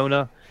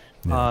 Arizona.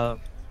 Yeah.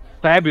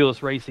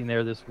 Fabulous racing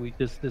there this week,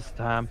 this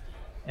time.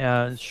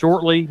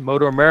 Shortly,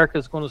 Moto America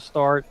is going to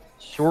start.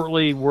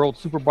 Shortly, World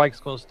Superbike is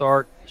going to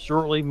start.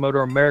 Shortly,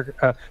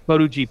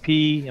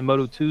 MotoGP and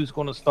Moto2 is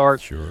going to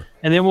start. Sure.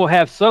 And then we'll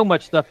have so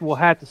much stuff we'll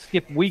have to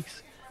skip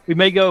weeks. We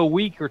may go a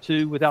week or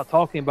two without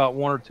talking about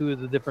one or two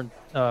of the different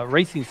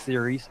racing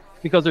series,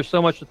 because there's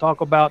so much to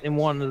talk about in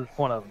one of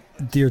them.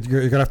 You're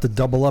going to have to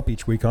double up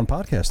each week on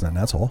podcast then,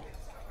 that's all.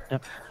 Yeah.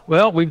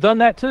 Well, we've done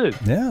that too.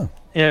 Yeah.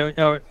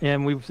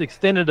 And we've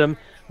extended them.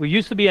 We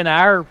used to be an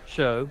hour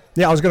show.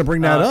 Yeah, I was going to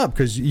bring that up,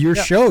 because your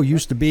show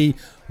used to be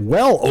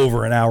well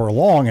over an hour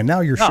long, and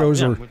now your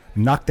shows are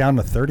knocked down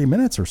to 30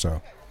 minutes or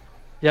so.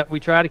 Yeah, we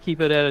try to keep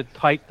it at a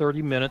tight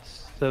 30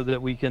 minutes so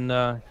that we can,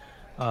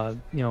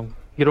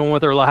 get on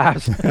with our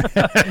lives.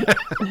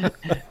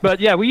 But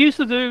yeah, we used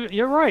to do,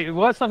 you're right, it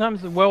was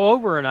sometimes well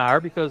over an hour,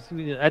 because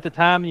at the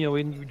time, we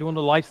were doing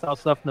the lifestyle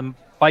stuff, and the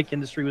bike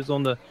industry was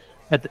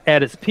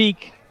at its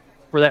peak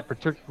for that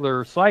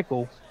particular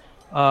cycle.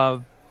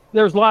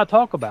 There's a lot to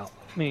talk about.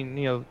 I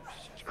mean,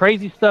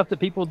 crazy stuff that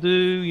people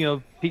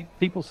do,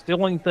 people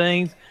stealing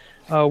things.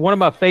 One of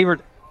my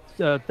favorite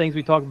things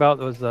we talked about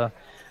was a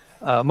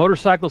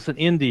motorcyclist in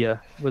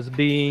India was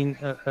being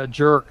a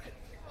jerk,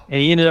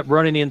 and he ended up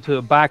running into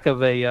the back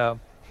of a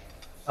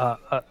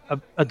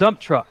dump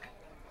truck,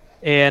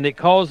 and it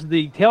caused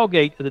the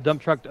tailgate of the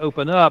dump truck to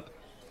open up,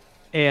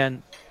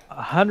 and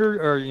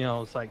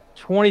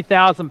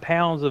 20,000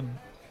 pounds of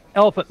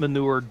elephant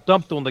manure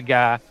dumped on the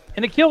guy,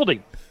 and it killed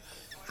him.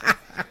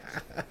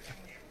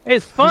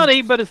 It's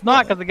funny, but it's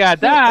not, because the guy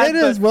died. It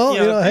is. Well,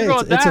 hey,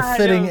 it's a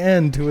fitting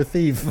end to a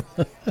thief.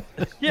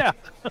 Yeah.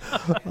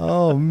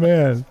 Oh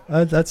man,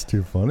 that's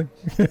too funny.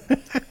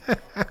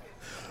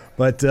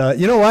 But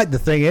you know what? The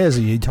thing is,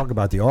 you talk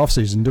about the off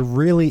season. There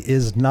really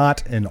is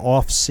not an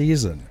off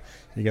season.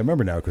 You got to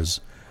remember now, because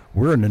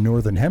we're in the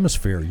northern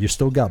hemisphere. You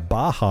still got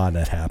Baja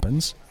that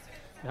happens.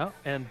 Yeah,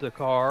 and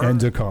Dakar.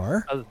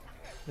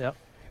 Yeah.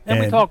 And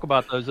we talk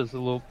about those a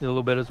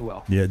little bit as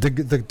well. Yeah, the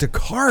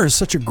Dakar is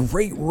such a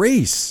great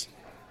race.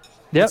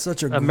 Yep. It's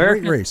such a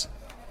great race.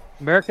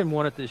 American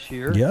won it this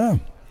year. Yeah.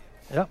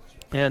 Yep.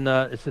 And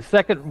it's the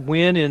second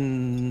win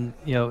in,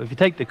 if you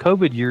take the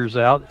COVID years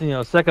out,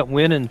 second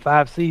win in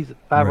 5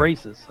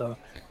 races. So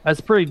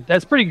that's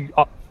pretty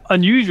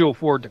unusual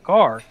for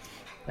Dakar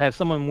to have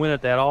someone win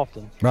it that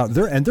often. Wow,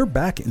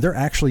 they're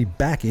actually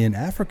back in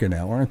Africa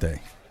now, aren't they?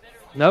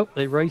 Nope,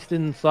 they raced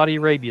in Saudi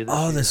Arabia this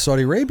year. Oh,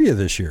 Saudi Arabia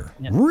this year.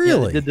 Yeah.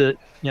 Really? Yeah, they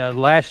did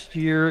last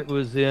year it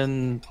was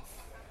in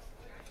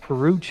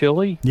Peru,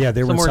 Chile. Yeah,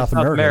 they were in South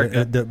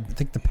America. America. I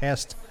think the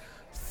past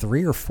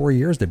 3 or 4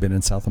 years they've been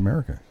in South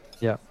America.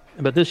 Yeah,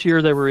 but this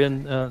year they were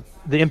in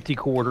the empty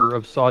quarter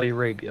of Saudi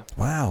Arabia.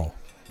 Wow.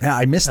 Yeah,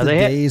 I missed the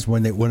days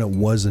when it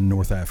was in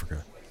North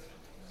Africa.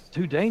 It's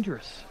too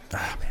dangerous.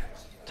 Ah, man.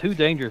 Too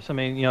dangerous. I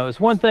mean, it's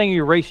one thing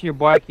you're racing your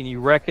bike and you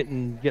wreck it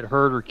and get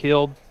hurt or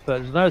killed,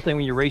 but it's another thing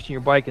when you're racing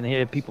your bike and you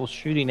have people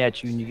shooting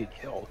at you and you get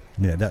killed.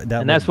 Yeah, that'd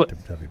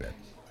be bad.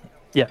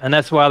 Yeah, and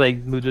that's why they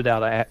moved it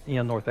out of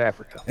North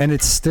Africa. And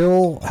it's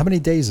still, how many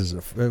days is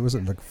it? Was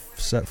it like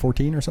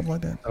 14 or something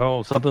like that?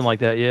 Oh, something like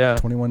that, yeah.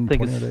 21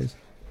 days?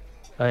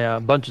 A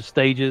bunch of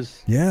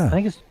stages. Yeah.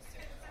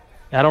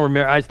 I don't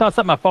remember. It's not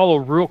something I follow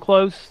real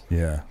close.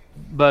 Yeah.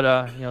 But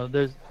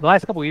there's the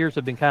last couple of years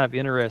have been kind of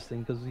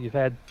interesting because you've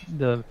had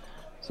some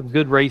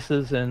good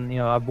races, and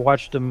I've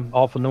watched them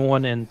off and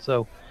on, and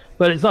so.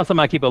 But it's not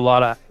something I keep a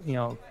lot of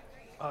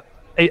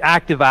a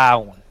active eye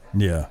on.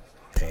 Yeah.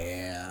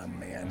 Damn,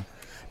 man.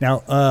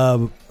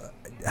 Now,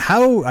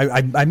 how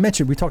I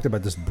mentioned, we talked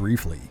about this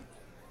briefly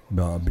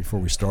before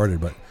we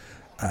started, but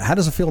how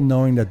does it feel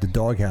knowing that the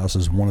Doghouse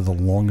is one of the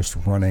longest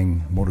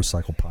running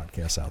motorcycle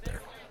podcasts out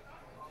there?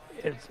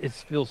 It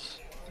feels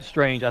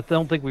strange. I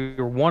don't think we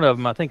were one of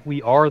them. I think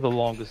we are the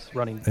longest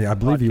running. Yeah, I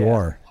believe podcast. you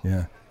are.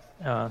 Yeah.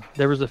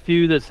 There was a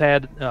few that's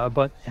had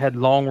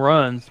long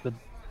runs, but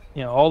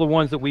all the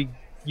ones that we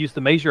used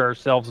to measure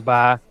ourselves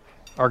by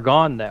are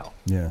gone now.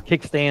 Yeah.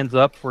 Kickstands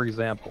Up, for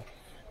example.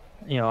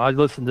 I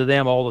listen to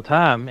them all the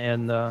time,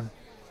 and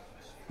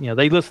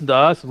they listen to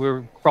us.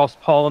 We're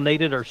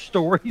cross-pollinated our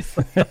stories.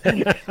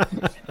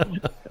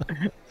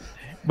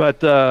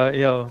 But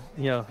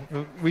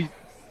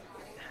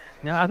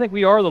I think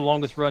we are the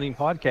longest running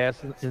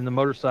podcast in the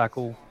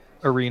motorcycle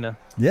arena.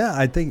 Yeah,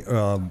 I think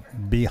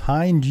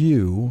behind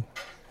you,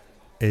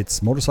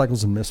 it's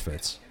Motorcycles and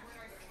Misfits.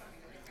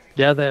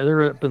 Yeah,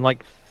 they're up in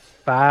like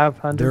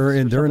 500. They're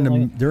in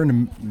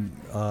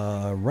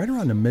right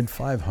around the mid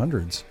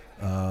 500s.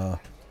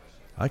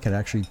 I can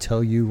actually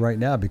tell you right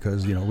now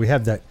because we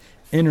have that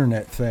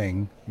internet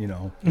thing,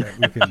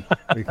 that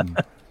we can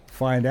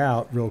find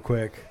out real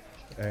quick,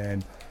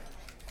 and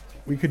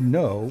we could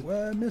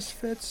know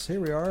Misfits. Here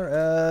we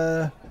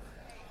are.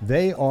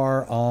 They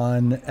are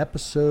on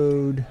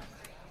episode.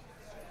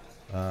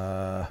 What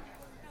are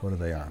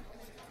they on?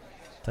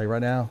 Tell you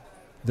right now,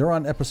 they're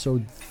on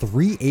episode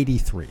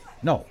 383.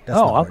 No, that's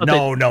not right.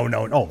 No.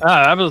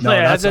 I was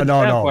saying that's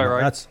halfway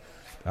right.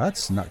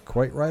 That's not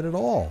quite right at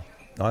all.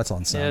 No, that's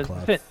on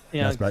SoundCloud.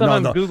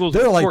 Sometimes Google's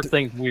report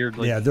things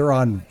weirdly. Yeah, they're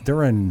in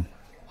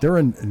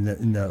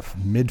the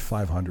mid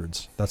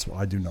 500s. That's what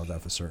I do know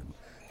that for certain.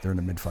 They're in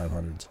the mid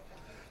 500s.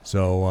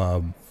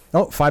 So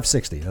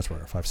 560. That's where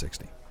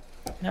 560.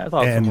 Yeah, I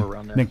thought somewhere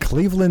around there. And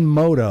Cleveland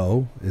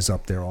Moto is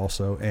up there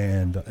also,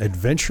 and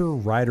Adventure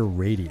Rider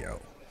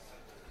Radio.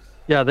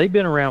 Yeah, they've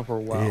been around for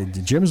a while.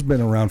 Jim's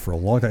been around for a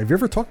long time. Have you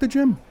ever talked to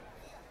Jim?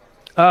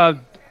 I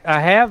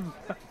have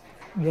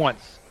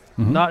once.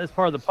 Mm-hmm. Not as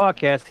part of the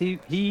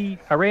podcast.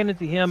 I ran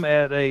into him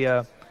at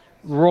a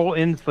Royal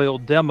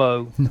Enfield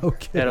demo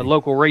at a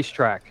local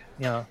racetrack.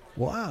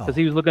 Wow. Because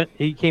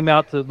he came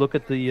out to look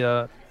at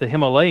the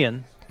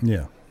Himalayan.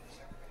 Yeah.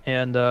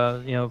 And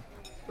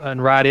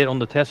and ride it on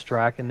the test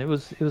track, and it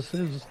was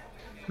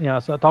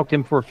so I talked to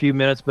him for a few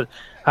minutes, but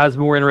I was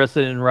more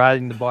interested in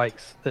riding the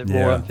bikes that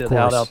Royal Enfield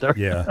had out there.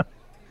 Yeah.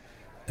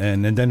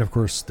 And then, of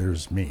course,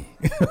 there's me.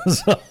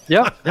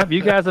 Yep.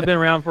 You guys have been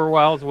around for a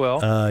while as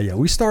well. Yeah,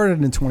 we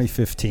started in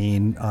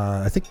 2015.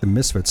 I think the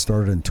Misfits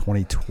started in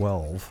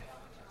 2012.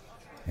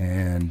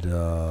 And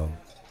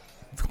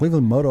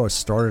Cleveland Moto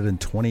started in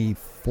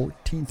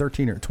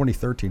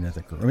 2013, I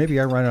think. Or maybe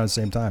I ran out at the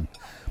same time.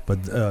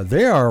 But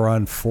they are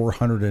around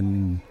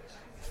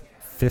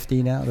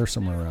 450 now. They're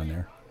somewhere around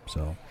there.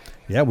 So,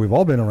 yeah, we've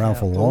all been around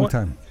for a long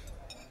time.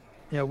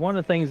 Yeah, one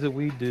of the things that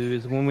we do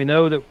is when we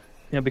know that,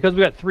 because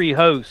we got 3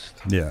 hosts.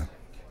 Yeah.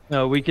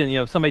 We can,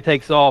 if somebody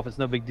takes off, it's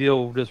no big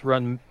deal. We'll just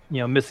run,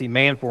 Missy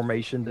Man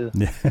formation to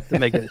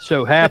make the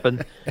show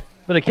happen.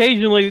 But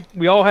occasionally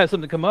we all have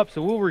something come up,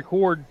 so we'll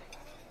record.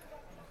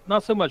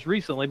 Not so much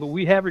recently, but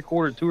we have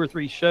recorded 2 or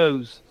 3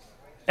 shows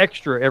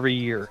extra every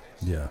year.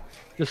 Yeah.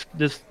 Just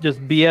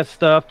BS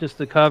stuff just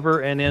to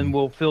cover, and then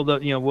we'll fill the,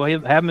 we'll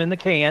have them in the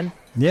can,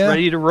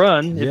 ready to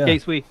run in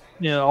case we,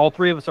 all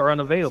 3 of us are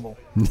unavailable.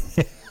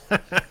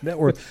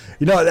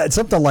 That's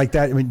something like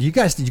that. I mean, did you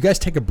guys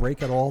take a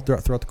break at all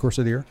throughout the course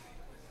of the year?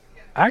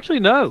 Actually,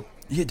 no.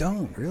 You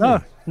don't really?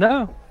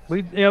 No.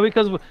 We,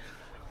 because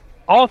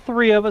all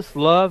three of us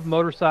love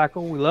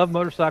motorcycle. We love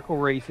motorcycle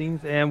racing,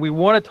 and we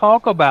want to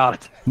talk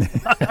about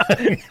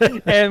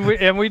it.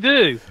 and we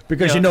do.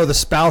 Because the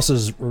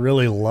spouses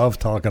really love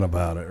talking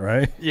about it,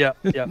 right? Yeah,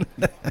 yeah.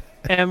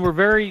 And we're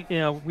very,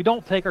 we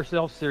don't take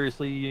ourselves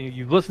seriously.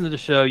 You've listened to the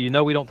show,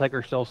 we don't take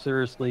ourselves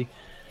seriously.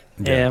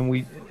 Yeah. And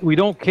we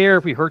don't care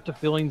if we hurt the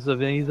feelings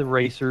of any of the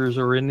racers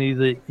or any of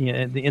the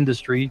the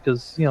industry,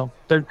 because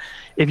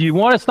if you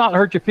want us not to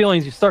hurt your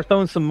feelings, you start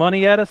throwing some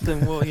money at us,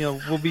 and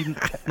we'll be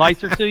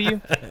nicer to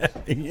you.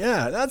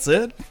 Yeah, that's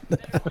it.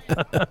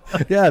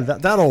 Yeah,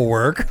 that'll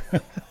work.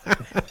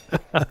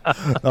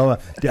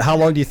 How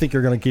long do you think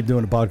you're going to keep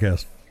doing the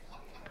podcast?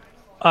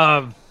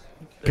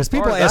 Because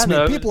people ask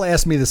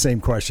me the same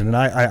question,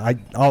 and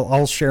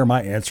I'll share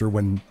my answer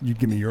when you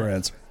give me your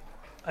answer.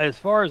 As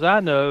far as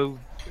I know.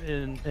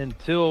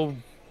 Until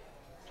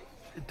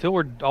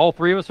we're all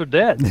three of us are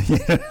dead.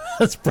 Yeah,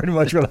 that's pretty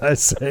much what I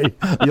say.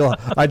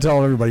 I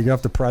tell everybody, you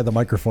have to pry the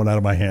microphone out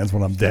of my hands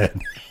when I'm dead.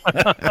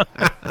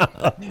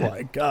 Oh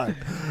my God,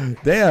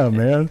 damn,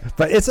 man!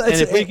 But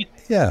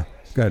yeah,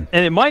 good.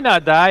 And it might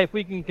not die if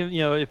we can,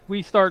 if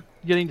we start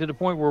getting to the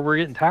point where we're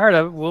getting tired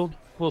of it,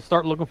 we'll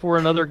start looking for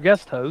another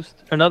host.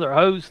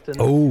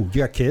 Oh,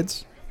 you got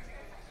kids?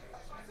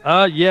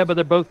 Yeah, but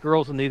they're both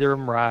girls and neither of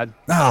them ride.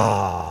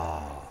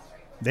 Oh.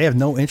 They have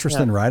no interest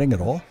in riding at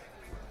all?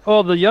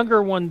 Well, the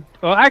younger one,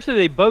 actually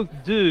they both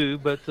do,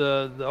 but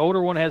the older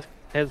one has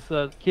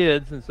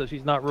kids, and so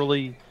she's not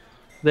really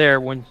there.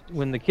 When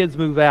the kids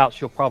move out,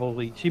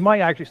 she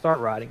might actually start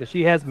riding, because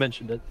she has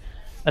mentioned it.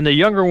 And the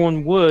younger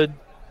one would,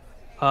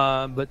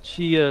 but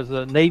she is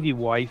a Navy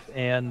wife,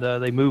 and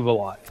they move a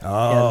lot.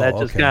 Oh, and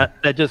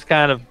that just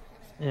kind of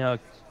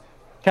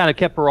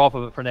kept her off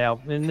of it for now,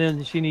 and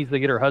then she needs to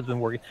get her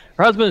husband working.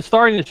 Her husband is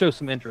starting to show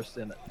some interest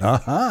in it.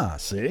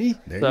 See,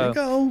 there you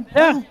go.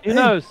 Yeah, who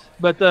knows?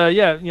 But like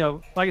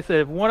I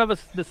said, if one of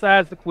us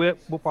decides to quit,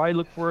 we'll probably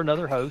look for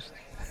another host.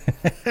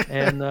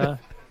 And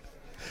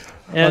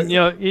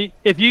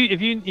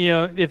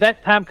if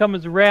that time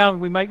comes around,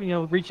 we might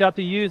reach out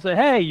to you and say,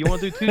 hey, you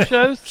want to do 2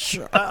 shows?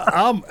 Sure.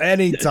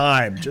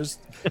 Anytime.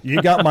 Just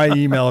you got my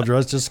email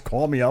address. Just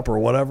call me up or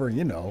whatever.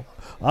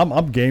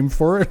 I'm game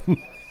for it.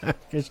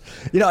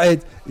 You got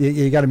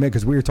to admit,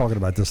 because we were talking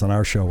about this on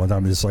our show one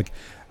time. It's like,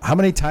 how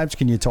many times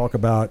can you talk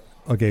about,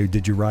 okay,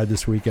 did you ride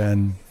this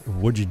weekend?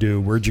 What'd you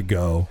do? Where'd you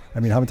go? I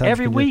mean, how many times?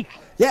 Every week.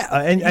 Yeah,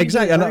 and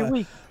exactly. Every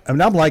week. I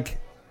mean, I'm like,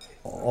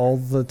 all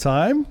the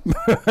time.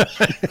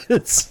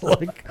 It's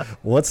like,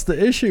 what's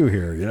the issue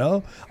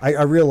here?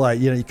 I realize,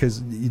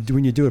 because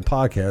when you do a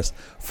podcast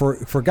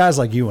for guys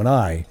like you and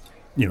I,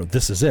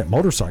 this is it.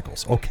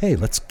 Motorcycles. Okay,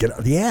 let's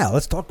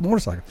talk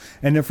motorcycles.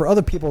 And then for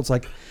other people, it's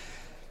like,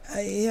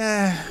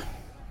 yeah,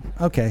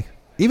 okay.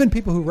 Even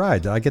people who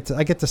ride, I get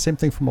the same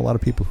thing from a lot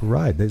of people who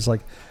ride. It's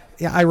like,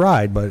 yeah, I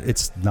ride, but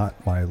it's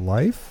not my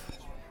life.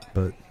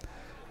 But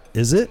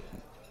is it?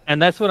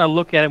 And that's when I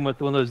look at him with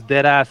one of those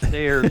dead eye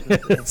stares.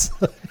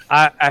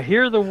 I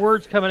hear the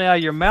words coming out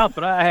of your mouth,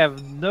 but I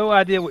have no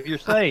idea what you're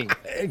saying.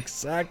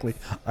 Exactly.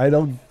 I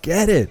don't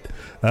get it.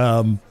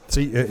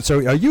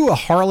 So are you a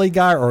Harley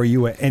guy, or are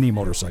you any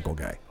motorcycle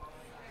guy?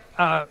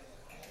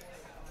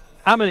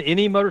 I'm an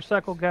any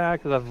motorcycle guy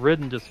because I've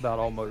ridden just about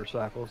all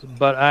motorcycles,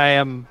 but I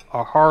am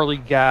a Harley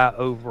guy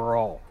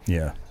overall.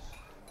 Yeah.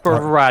 For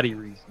a variety of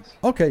reasons.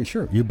 Okay,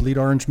 sure. You bleed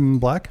orange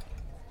and black?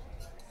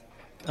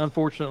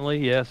 Unfortunately,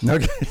 yes.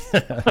 Okay.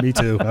 Me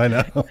too. I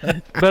know.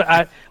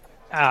 But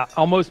I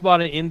almost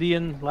bought an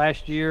Indian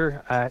last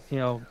year.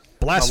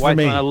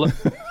 Blasphemy.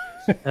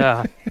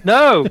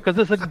 No, because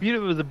it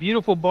was a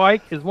beautiful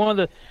bike. It's one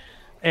of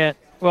the,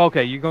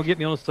 okay, you're gonna get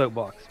me on the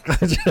soapbox.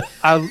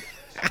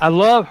 I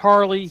love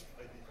Harley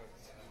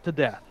to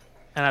death,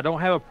 and I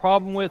don't have a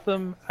problem with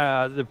them.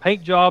 The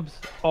paint jobs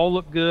all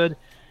look good.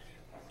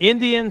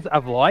 Indians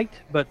I've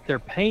liked, but their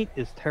paint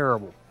is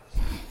terrible.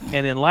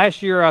 And then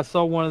last year I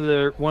saw one of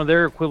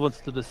their equivalents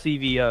to the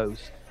CVOs,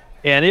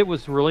 and it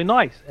was really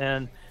nice.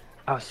 And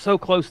I was so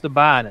close to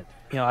buying it.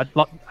 I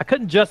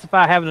couldn't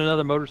justify having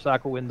another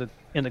motorcycle in the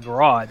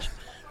garage,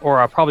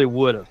 or I probably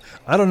would have.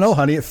 I don't know,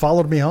 honey. It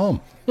followed me home.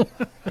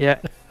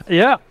 Yeah.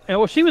 And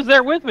well, she was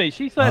there with me.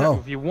 She said,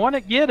 if you want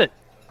it, get it.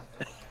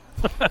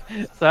 So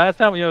that's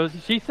how,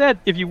 she said,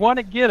 if you want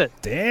it, get it.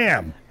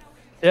 Damn.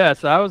 Yeah,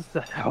 so I was,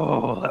 that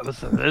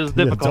was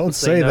difficult. Yeah, don't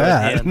say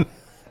that.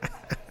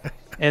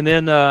 And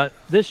then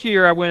this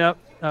year I went up,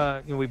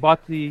 we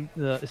bought the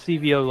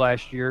CVO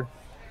last year.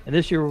 And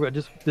this year,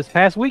 this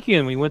past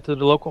weekend, we went to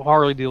the local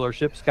Harley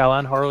dealership,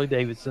 Skyline Harley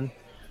Davidson,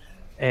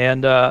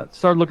 and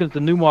started looking at the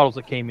new models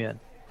that came in.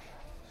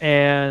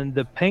 And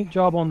the paint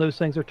job on those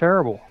things are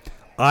terrible.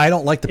 I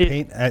don't like the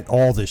paint at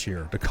all this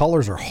year. The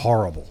colors are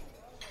horrible.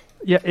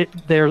 Yeah,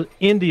 they're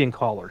Indian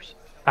colors.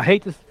 I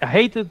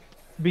hate to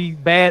be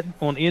bad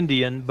on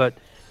Indian, but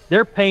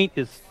their paint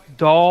is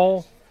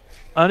dull,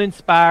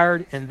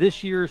 uninspired, and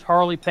this year's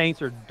Harley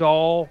paints are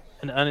dull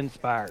and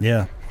uninspired.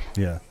 Yeah.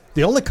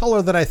 The only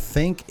color that I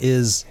think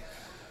is,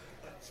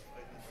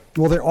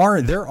 well, their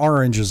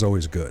orange is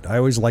always good. I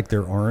always like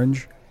their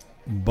orange.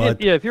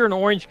 But yeah, if you're an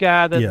orange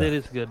guy, that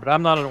is good. But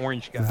I'm not an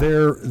orange guy.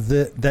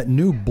 That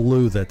new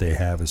blue that they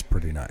have is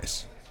pretty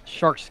nice.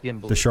 Shark skin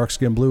blue. The shark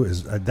skin blue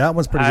is that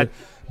one's pretty good.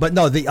 But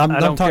no,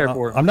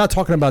 I'm not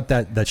talking about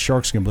that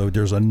shark skin blue.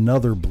 There's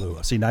another blue.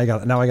 See, now I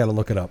got to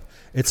look it up.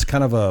 It's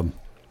kind of a,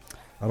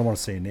 I don't want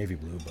to say navy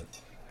blue, but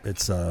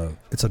it's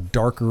a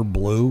darker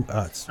blue.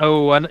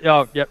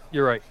 Yep,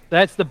 you're right.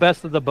 That's the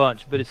best of the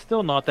bunch, but it's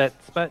still not that.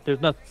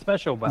 There's nothing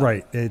special about it.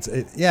 Right.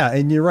 Yeah,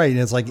 and you're right.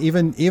 It's like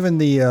even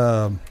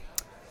the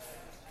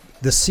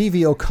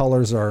CVO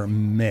colors are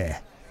meh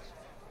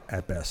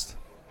at best.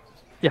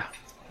 Yeah.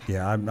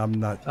 Yeah, I'm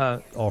not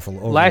awful.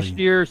 Last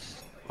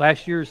year's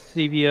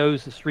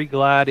CVOs, the Street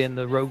Glide and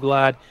the Road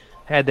Glide,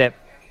 had that.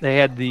 They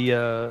had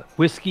the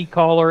whiskey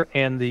collar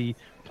and the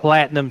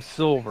platinum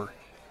silver.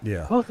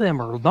 Yeah, both of them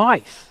are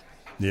nice.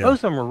 Yeah, both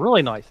of them are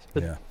really nice.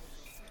 But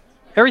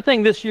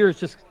everything this year is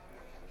just,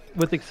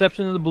 with the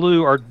exception of the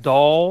blue, are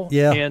dull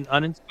and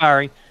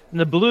uninspiring. And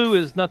the blue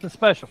is nothing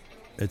special.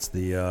 It's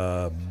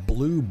the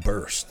blue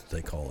burst,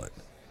 they call it.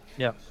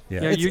 Yeah.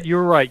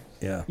 You're right.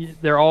 Yeah,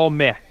 they're all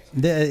meh.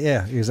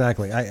 Yeah,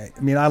 exactly. I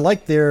mean, I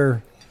like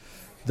their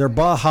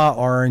Baja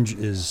orange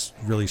is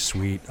really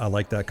sweet. I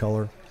like that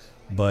color,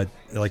 but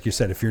like you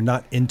said, if you're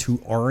not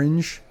into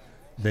orange,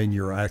 then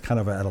you're kind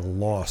of at a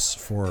loss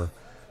for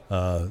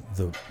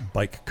the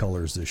bike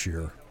colors this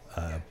year.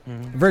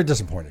 Very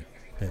disappointed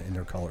in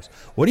their colors.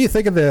 What do you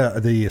think of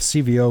the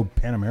CVO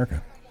Pan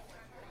America?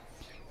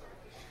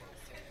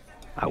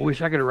 I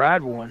wish I could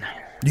ride one.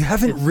 You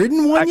haven't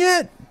ridden one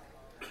yet?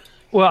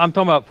 Well, I'm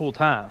talking about full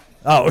time.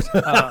 Oh.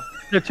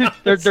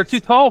 They're too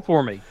tall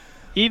for me.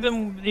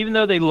 Even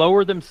though they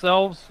lower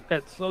themselves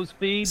at slow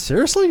speed.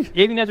 Seriously?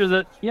 Even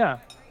after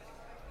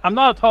I'm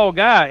not a tall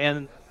guy,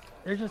 and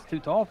they're just too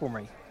tall for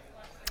me.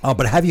 Oh,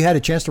 but have you had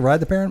a chance to ride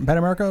the Pan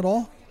America at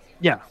all?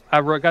 Yeah,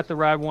 I got to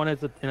ride one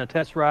in a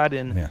test ride,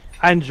 and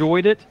I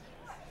enjoyed it.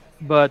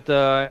 But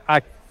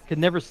I could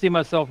never see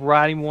myself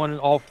riding one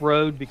off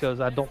road because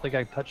I don't think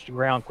I touched the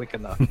ground quick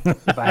enough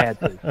if I had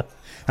to.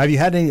 Have you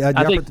had any?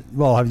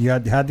 Have you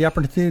had the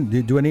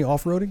opportunity to do any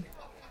off roading?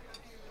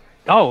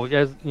 Oh,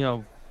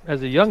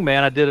 as a young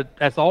man, I did it.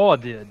 That's all I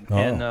did. Oh.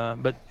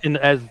 And but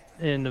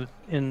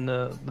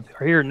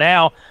here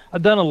now,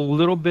 I've done a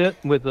little bit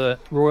with the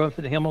Royal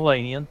Enfield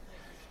Himalayan,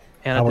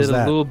 and I did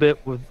a little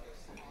bit with.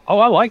 Oh,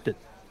 I liked it.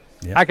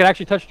 Yep. I could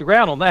actually touch the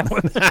ground on that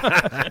one.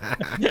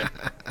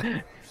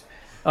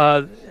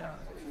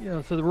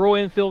 So the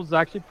Royal Enfield is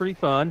actually pretty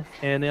fun,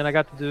 and then I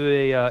got to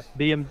do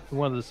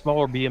one of the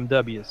smaller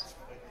BMWs,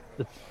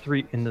 the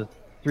 300,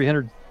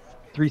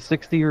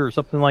 360 or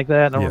something like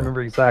that. I don't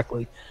remember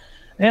exactly.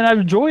 And I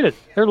enjoyed it.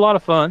 They're a lot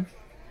of fun.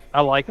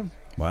 I like them.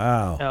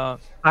 Wow.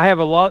 I have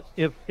a lot.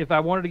 If I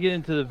wanted to get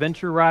into the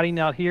venture riding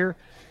out here,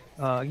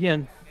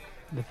 again,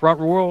 the Front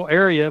Royal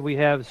area, we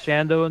have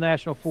Shenandoah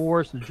National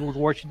Forest and George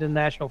Washington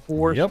National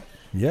Forest. Yep.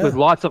 Yeah. With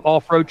lots of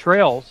off-road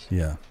trails.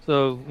 Yeah.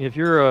 So if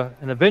you're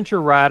an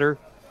adventure rider,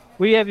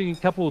 we have a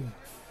couple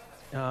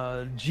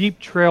Jeep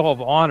Trail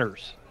of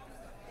Honors.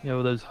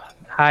 Those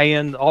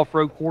high-end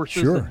off-road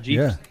courses that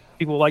Jeeps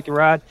people like to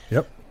ride.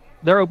 Yep.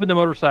 They're open to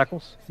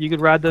motorcycles. You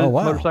could ride those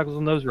motorcycles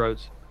on those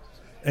roads.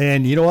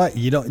 And you know what?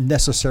 You don't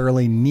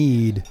necessarily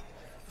need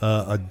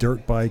a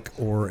dirt bike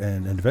or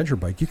an adventure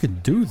bike. You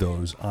could do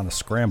those on a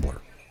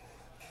scrambler.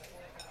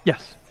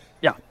 Yes.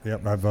 Yeah.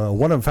 Yep. I've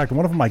one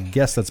of my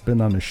guests that's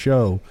been on the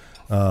show.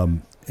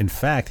 In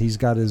fact, he's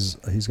got his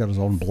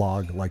own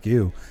blog like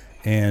you,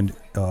 and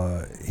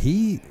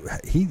he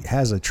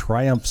has a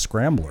Triumph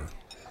scrambler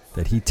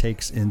that he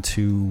takes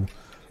into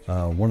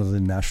one of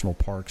the national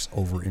parks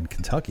over in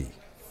Kentucky.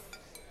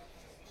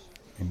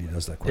 And he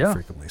does that quite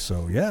frequently.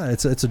 So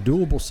it's a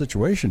doable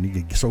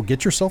situation. So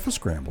get yourself a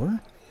scrambler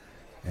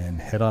and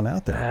head on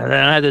out there. And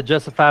then I had to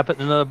justify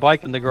putting another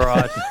bike in the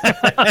garage.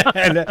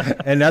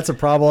 and that's a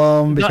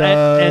problem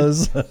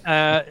because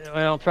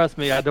well, trust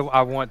me,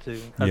 I want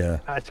to.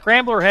 A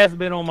scrambler has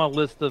been on my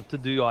list of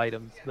to-do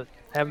items, but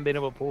haven't been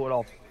able to pull it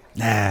off.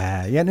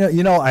 I've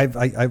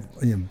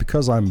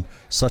because I'm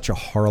such a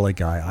Harley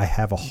guy, I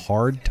have a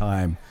hard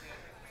time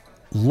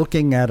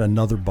looking at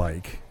another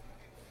bike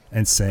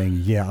and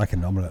saying, I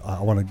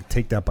want to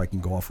take that bike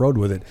and go off road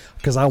with it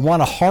because I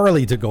want a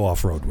Harley to go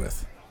off road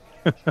with.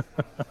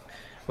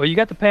 Well, you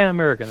got the Pan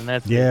American, and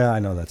that's it. I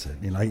know that's it.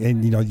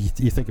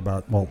 You think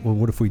about, well,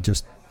 what if we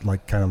just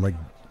kind of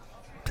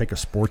take a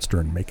Sportster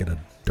and make it a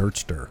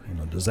Dirtster?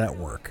 Does that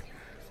work?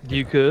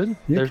 You could.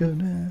 You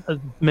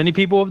could. Many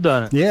people have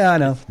done it. Yeah, I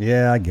know.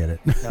 Yeah, I get it.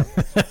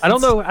 I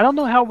don't know. I don't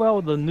know how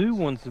well the new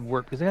ones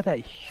work because they got that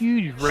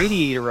huge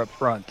radiator up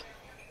front.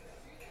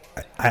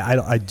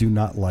 I do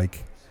not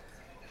like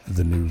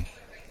the new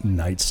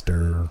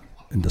Nightster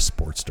and the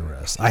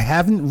Sportster S. I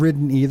haven't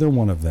ridden either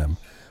one of them,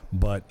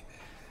 but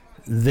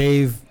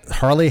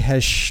Harley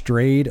has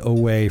strayed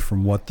away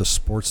from what the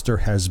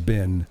Sportster has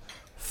been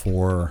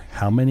for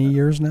how many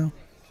years now?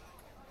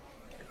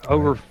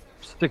 Over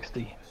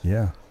 60.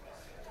 Yeah.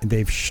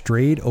 They've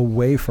strayed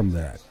away from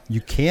that. You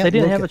can't. They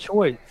didn't have a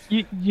choice.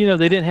 They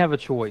didn't have a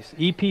choice.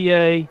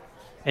 EPA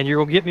and you're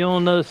gonna get me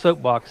on another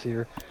soapbox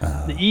here.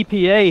 The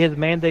EPA has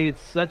mandated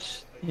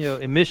such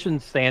emission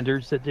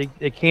standards that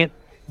they can't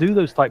do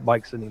those type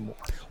bikes anymore.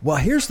 Well,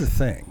 here's the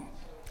thing.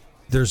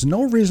 There's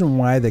no reason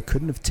why they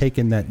couldn't have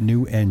taken that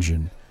new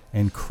engine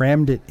and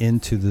crammed it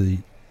into the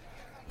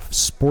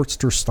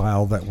Sportster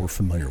style that we're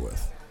familiar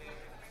with.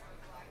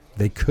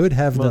 They could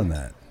have done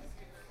that.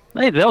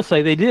 They'll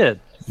say they did.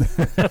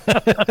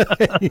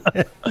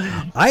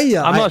 I'm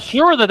not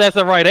sure that that's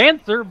the right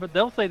answer, but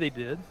they'll say they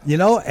did.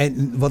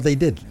 They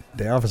did.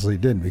 They obviously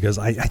did, because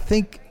I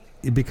think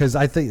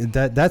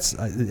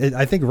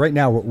right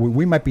now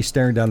we might be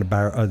staring down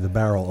the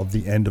barrel of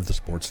the end of the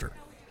Sportster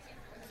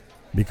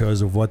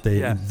because of what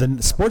the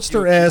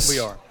Sportster S. We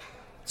are.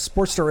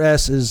 Sportster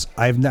S is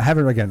I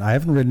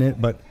haven't ridden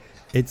it, but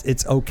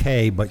it's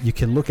okay. But you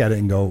can look at it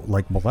and go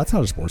like, well, that's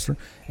not a Sportster,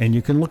 and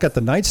you can look at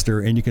the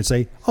Nightster and you can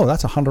say, oh,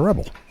 that's a Honda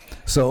Rebel.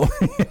 So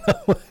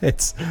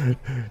it's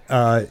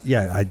unless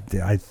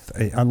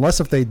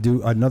if they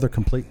do another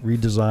complete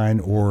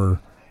redesign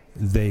or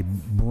they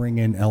bring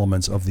in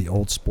elements of the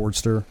old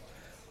Sportster,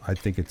 I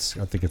think it's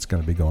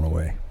going to be going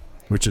away,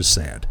 which is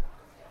sad.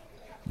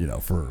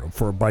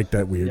 For a bike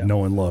that we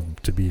know and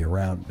love to be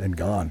around and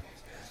gone.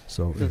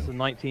 So since the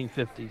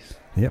 1950s.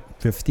 Yep,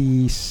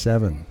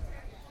 57.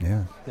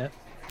 Yeah. Yep.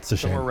 It's a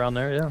shame. Somewhere around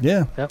there. Yeah.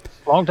 Yeah. Yep.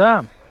 Long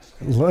time.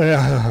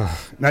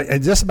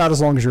 Just about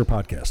as long as your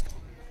podcast.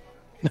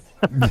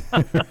 A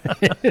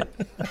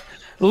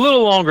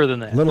little longer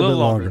than that. A little bit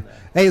longer.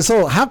 Hey,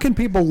 so how can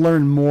people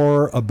learn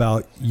more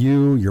about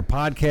you, your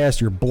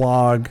podcast, your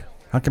blog?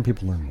 How can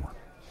people learn more?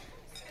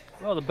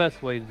 Well, the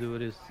best way to do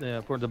it is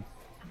for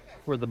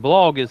the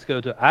blog is go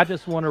to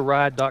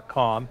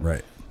ijustwantaride.com.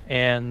 Right.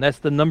 And that's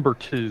the number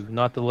 2,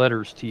 not the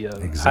letters TO.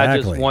 Exactly. I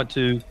just want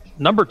to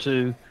number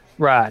 2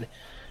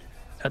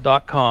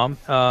 ride.com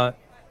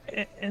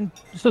and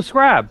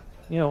subscribe.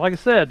 Like I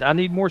said, I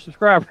need more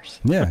subscribers.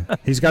 Yeah,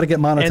 he's got to get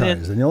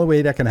monetized, and the only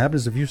way that can happen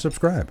is if you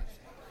subscribe.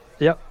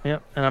 Yep. And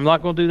I'm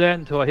not going to do that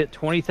until I hit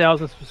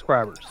 20,000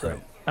 subscribers. So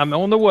right. I'm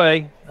on the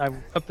way.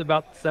 I'm up to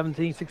about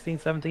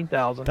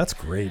 17,000. That's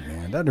great,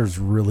 man. That is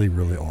really,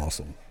 really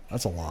awesome.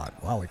 That's a lot.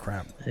 Holy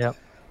crap. Yep.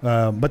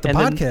 But the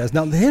podcast,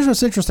 now here's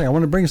what's interesting. I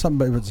want to bring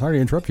something, but sorry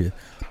to interrupt you.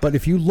 But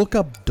if you look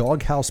up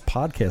Doghouse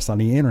Podcast on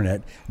the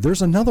internet,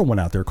 there's another one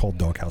out there called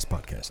Doghouse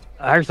Podcast.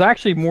 There's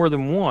actually more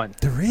than one.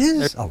 There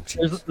is?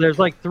 There's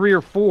like 3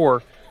 or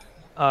 4.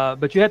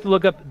 But you have to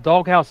look up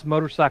Doghouse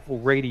Motorcycle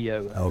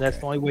Radio. Okay. That's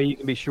the only way you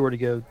can be sure to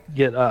go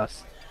get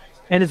us.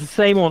 And it's the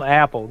same on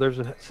Apple. There's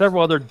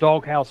several other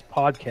Doghouse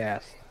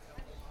podcasts.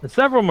 And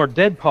several of them are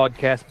dead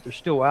podcasts, but they're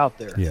still out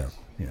there. Yeah.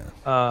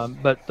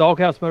 But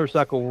Doghouse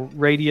Motorcycle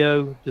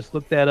Radio, just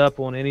look that up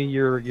on any of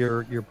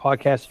your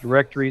podcast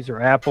directories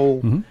or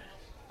Apple,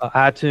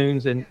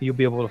 iTunes, and you'll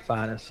be able to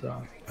find us.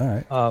 All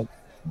right.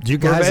 Do you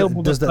guys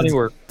does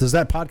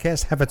that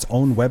podcast have its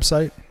own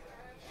website?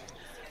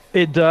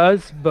 It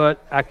does,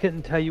 but I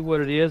couldn't tell you what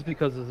it is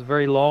because it's a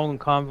very long and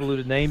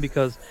convoluted name.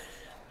 Because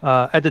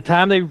at the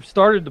time they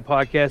started the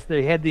podcast,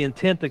 they had the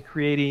intent of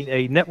creating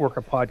a network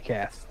of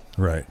podcasts.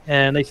 Right.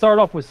 And they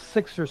started off with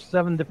 6 or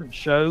 7 different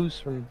shows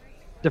from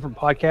different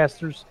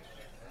podcasters.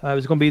 It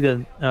was going to be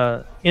the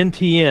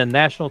NTN,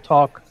 National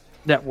Talk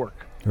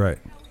Network. Right.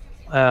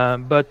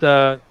 But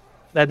that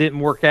didn't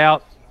work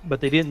out,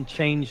 but they didn't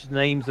change the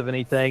names of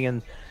anything.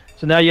 And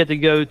so now you have to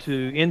go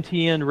to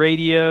NTN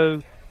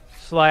Radio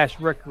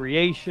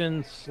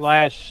 /recreation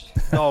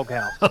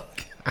 /doghouse.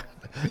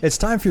 It's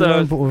time for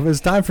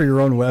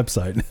your own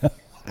website.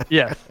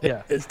 Yeah.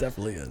 It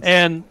definitely is.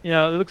 And,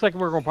 it looks like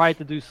we're going to probably have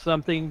to do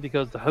something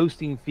because the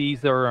hosting fees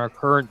that are our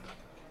current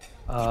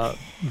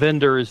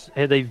vendors,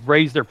 they've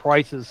raised their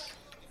prices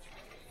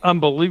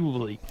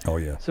unbelievably. Oh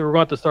yeah. So we're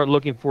going to have to start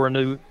looking for a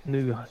new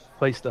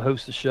place to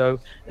host the show,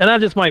 and I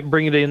just might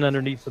bring it in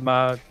underneath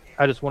I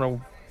just want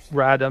to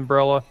ride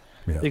umbrella,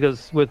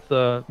 because with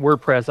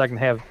WordPress I can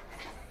have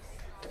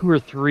 2 or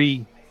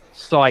 3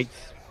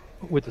 sites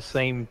with the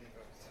same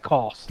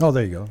cost. Oh,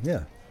 there you go.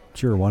 Yeah,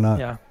 sure. Why not?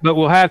 Yeah, but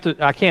we'll have to.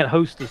 I can't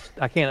host this.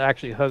 I can't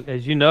actually host,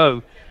 as you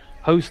know,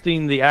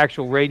 hosting the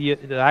actual radio,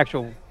 the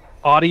actual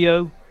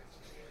audio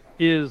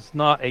is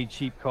not a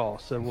cheap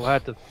cost, so we'll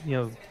have to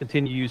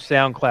continue to use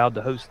SoundCloud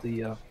to host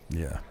the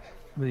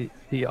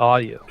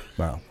audio.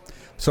 Wow.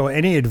 So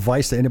any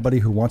advice to anybody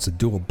who wants to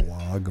do a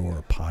blog or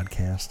a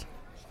podcast?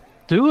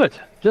 Do it.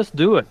 Just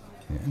do it.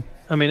 Yeah.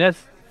 I mean,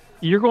 it's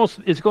going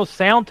to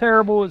sound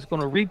terrible, it's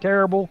going to read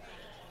terrible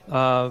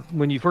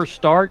when you first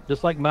start,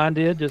 just like mine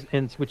did,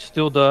 which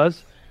still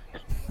does.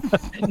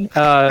 With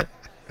the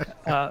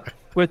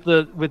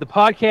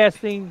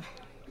podcasting,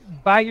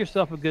 buy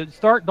yourself a good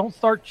start. Don't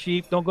start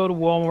cheap. Don't go to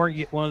Walmart and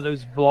get one of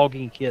those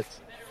vlogging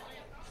kits.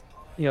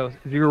 If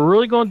you're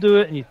really going to do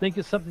it and you think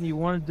it's something you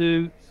want to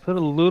do, put a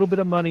little bit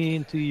of money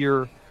into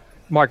your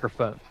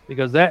microphone,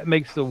 because that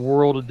makes the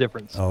world of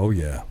difference. Oh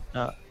yeah.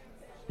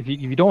 If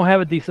you don't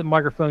have a decent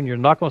microphone, you're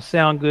not going to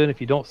sound good.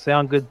 If you don't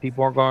sound good,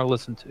 people aren't going to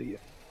listen to you.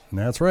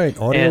 That's right.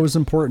 Audio is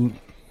important.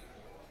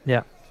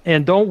 Yeah.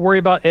 And don't worry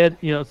about so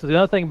the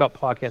other thing about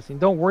podcasting,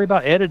 don't worry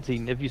about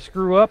editing. If you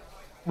screw up,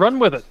 run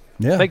with it.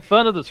 Yeah. Make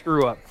fun of the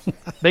screw up.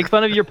 Make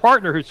fun of your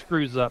partner who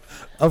screws up.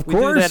 Of We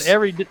course. do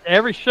that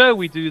every show.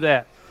 We do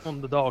that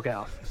on the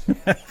doghouse.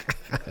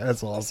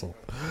 That's awesome.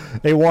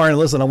 Hey, Warren,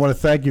 listen, I want to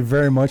thank you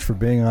very much for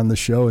being on the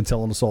show and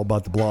telling us all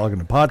about the blog and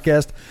the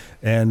podcast.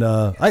 And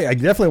I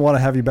definitely want to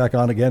have you back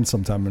on again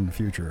sometime in the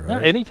future. Yeah,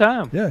 Right?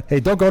 anytime. Yeah. Hey,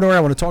 don't go nowhere. I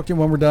want to talk to you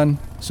when we're done.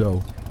 So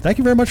thank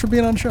you very much for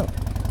being on the show.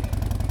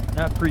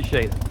 I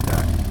appreciate it.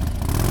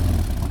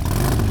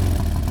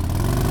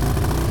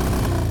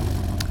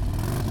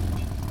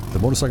 The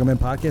Motorcycle Man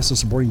Podcast is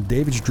supporting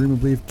David's Dream and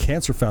Believe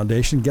Cancer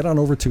Foundation. Get on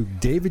over to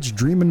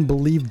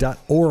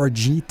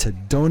davidsdreamandbelieve.org to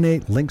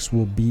donate. Links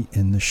will be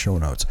in the show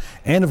notes.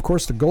 And, of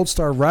course, the Gold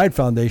Star Ride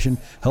Foundation,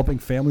 helping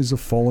families of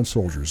fallen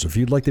soldiers. If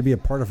you'd like to be a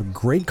part of a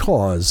great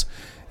cause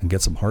and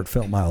get some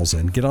heartfelt miles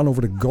in, get on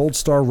over to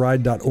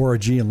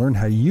goldstarride.org and learn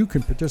how you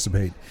can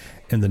participate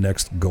in the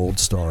next Gold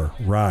Star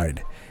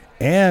Ride.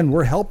 And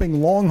we're helping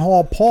Long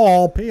Haul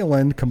Paul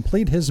Palin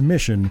complete his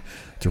mission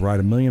to ride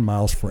 1 million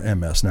miles for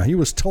MS. Now, he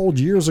was told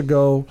years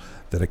ago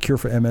that a cure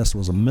for MS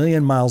was 1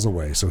 million miles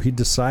away, so he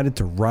decided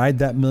to ride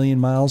that 1 million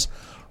miles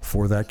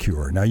for that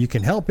cure. Now, you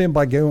can help him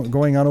by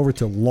going on over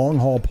to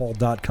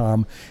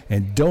longhaulpaul.com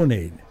and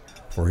donate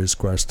for his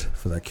quest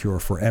for that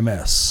cure for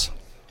MS.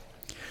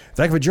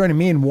 Thank you for joining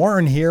me and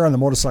Warren here on the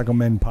Motorcycle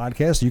Men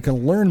Podcast. You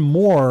can learn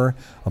more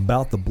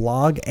about the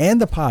blog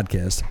and the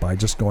podcast by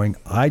just going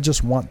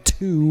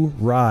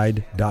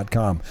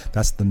IJustWantToRide.com.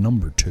 That's the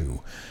number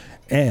 2.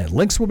 And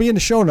links will be in the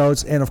show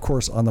notes and, of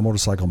course, on the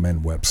Motorcycle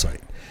Men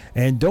website.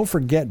 And don't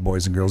forget,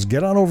 boys and girls,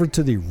 get on over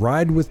to the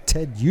Ride with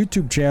Ted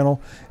YouTube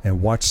channel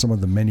and watch some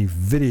of the many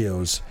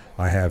videos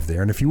I have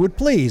there. And if you would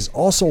please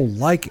also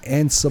like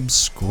and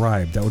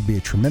subscribe. That would be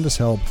a tremendous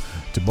help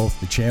to both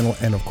the channel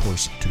and, of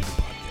course, to the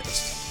podcast.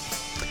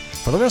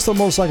 For the rest of the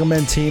Motorcycle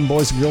Men team,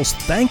 boys and girls,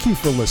 thank you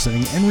for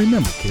listening. And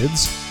remember,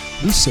 kids,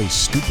 we say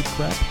stupid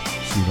crap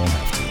so you don't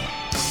have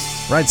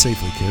to. Ride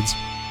safely, kids.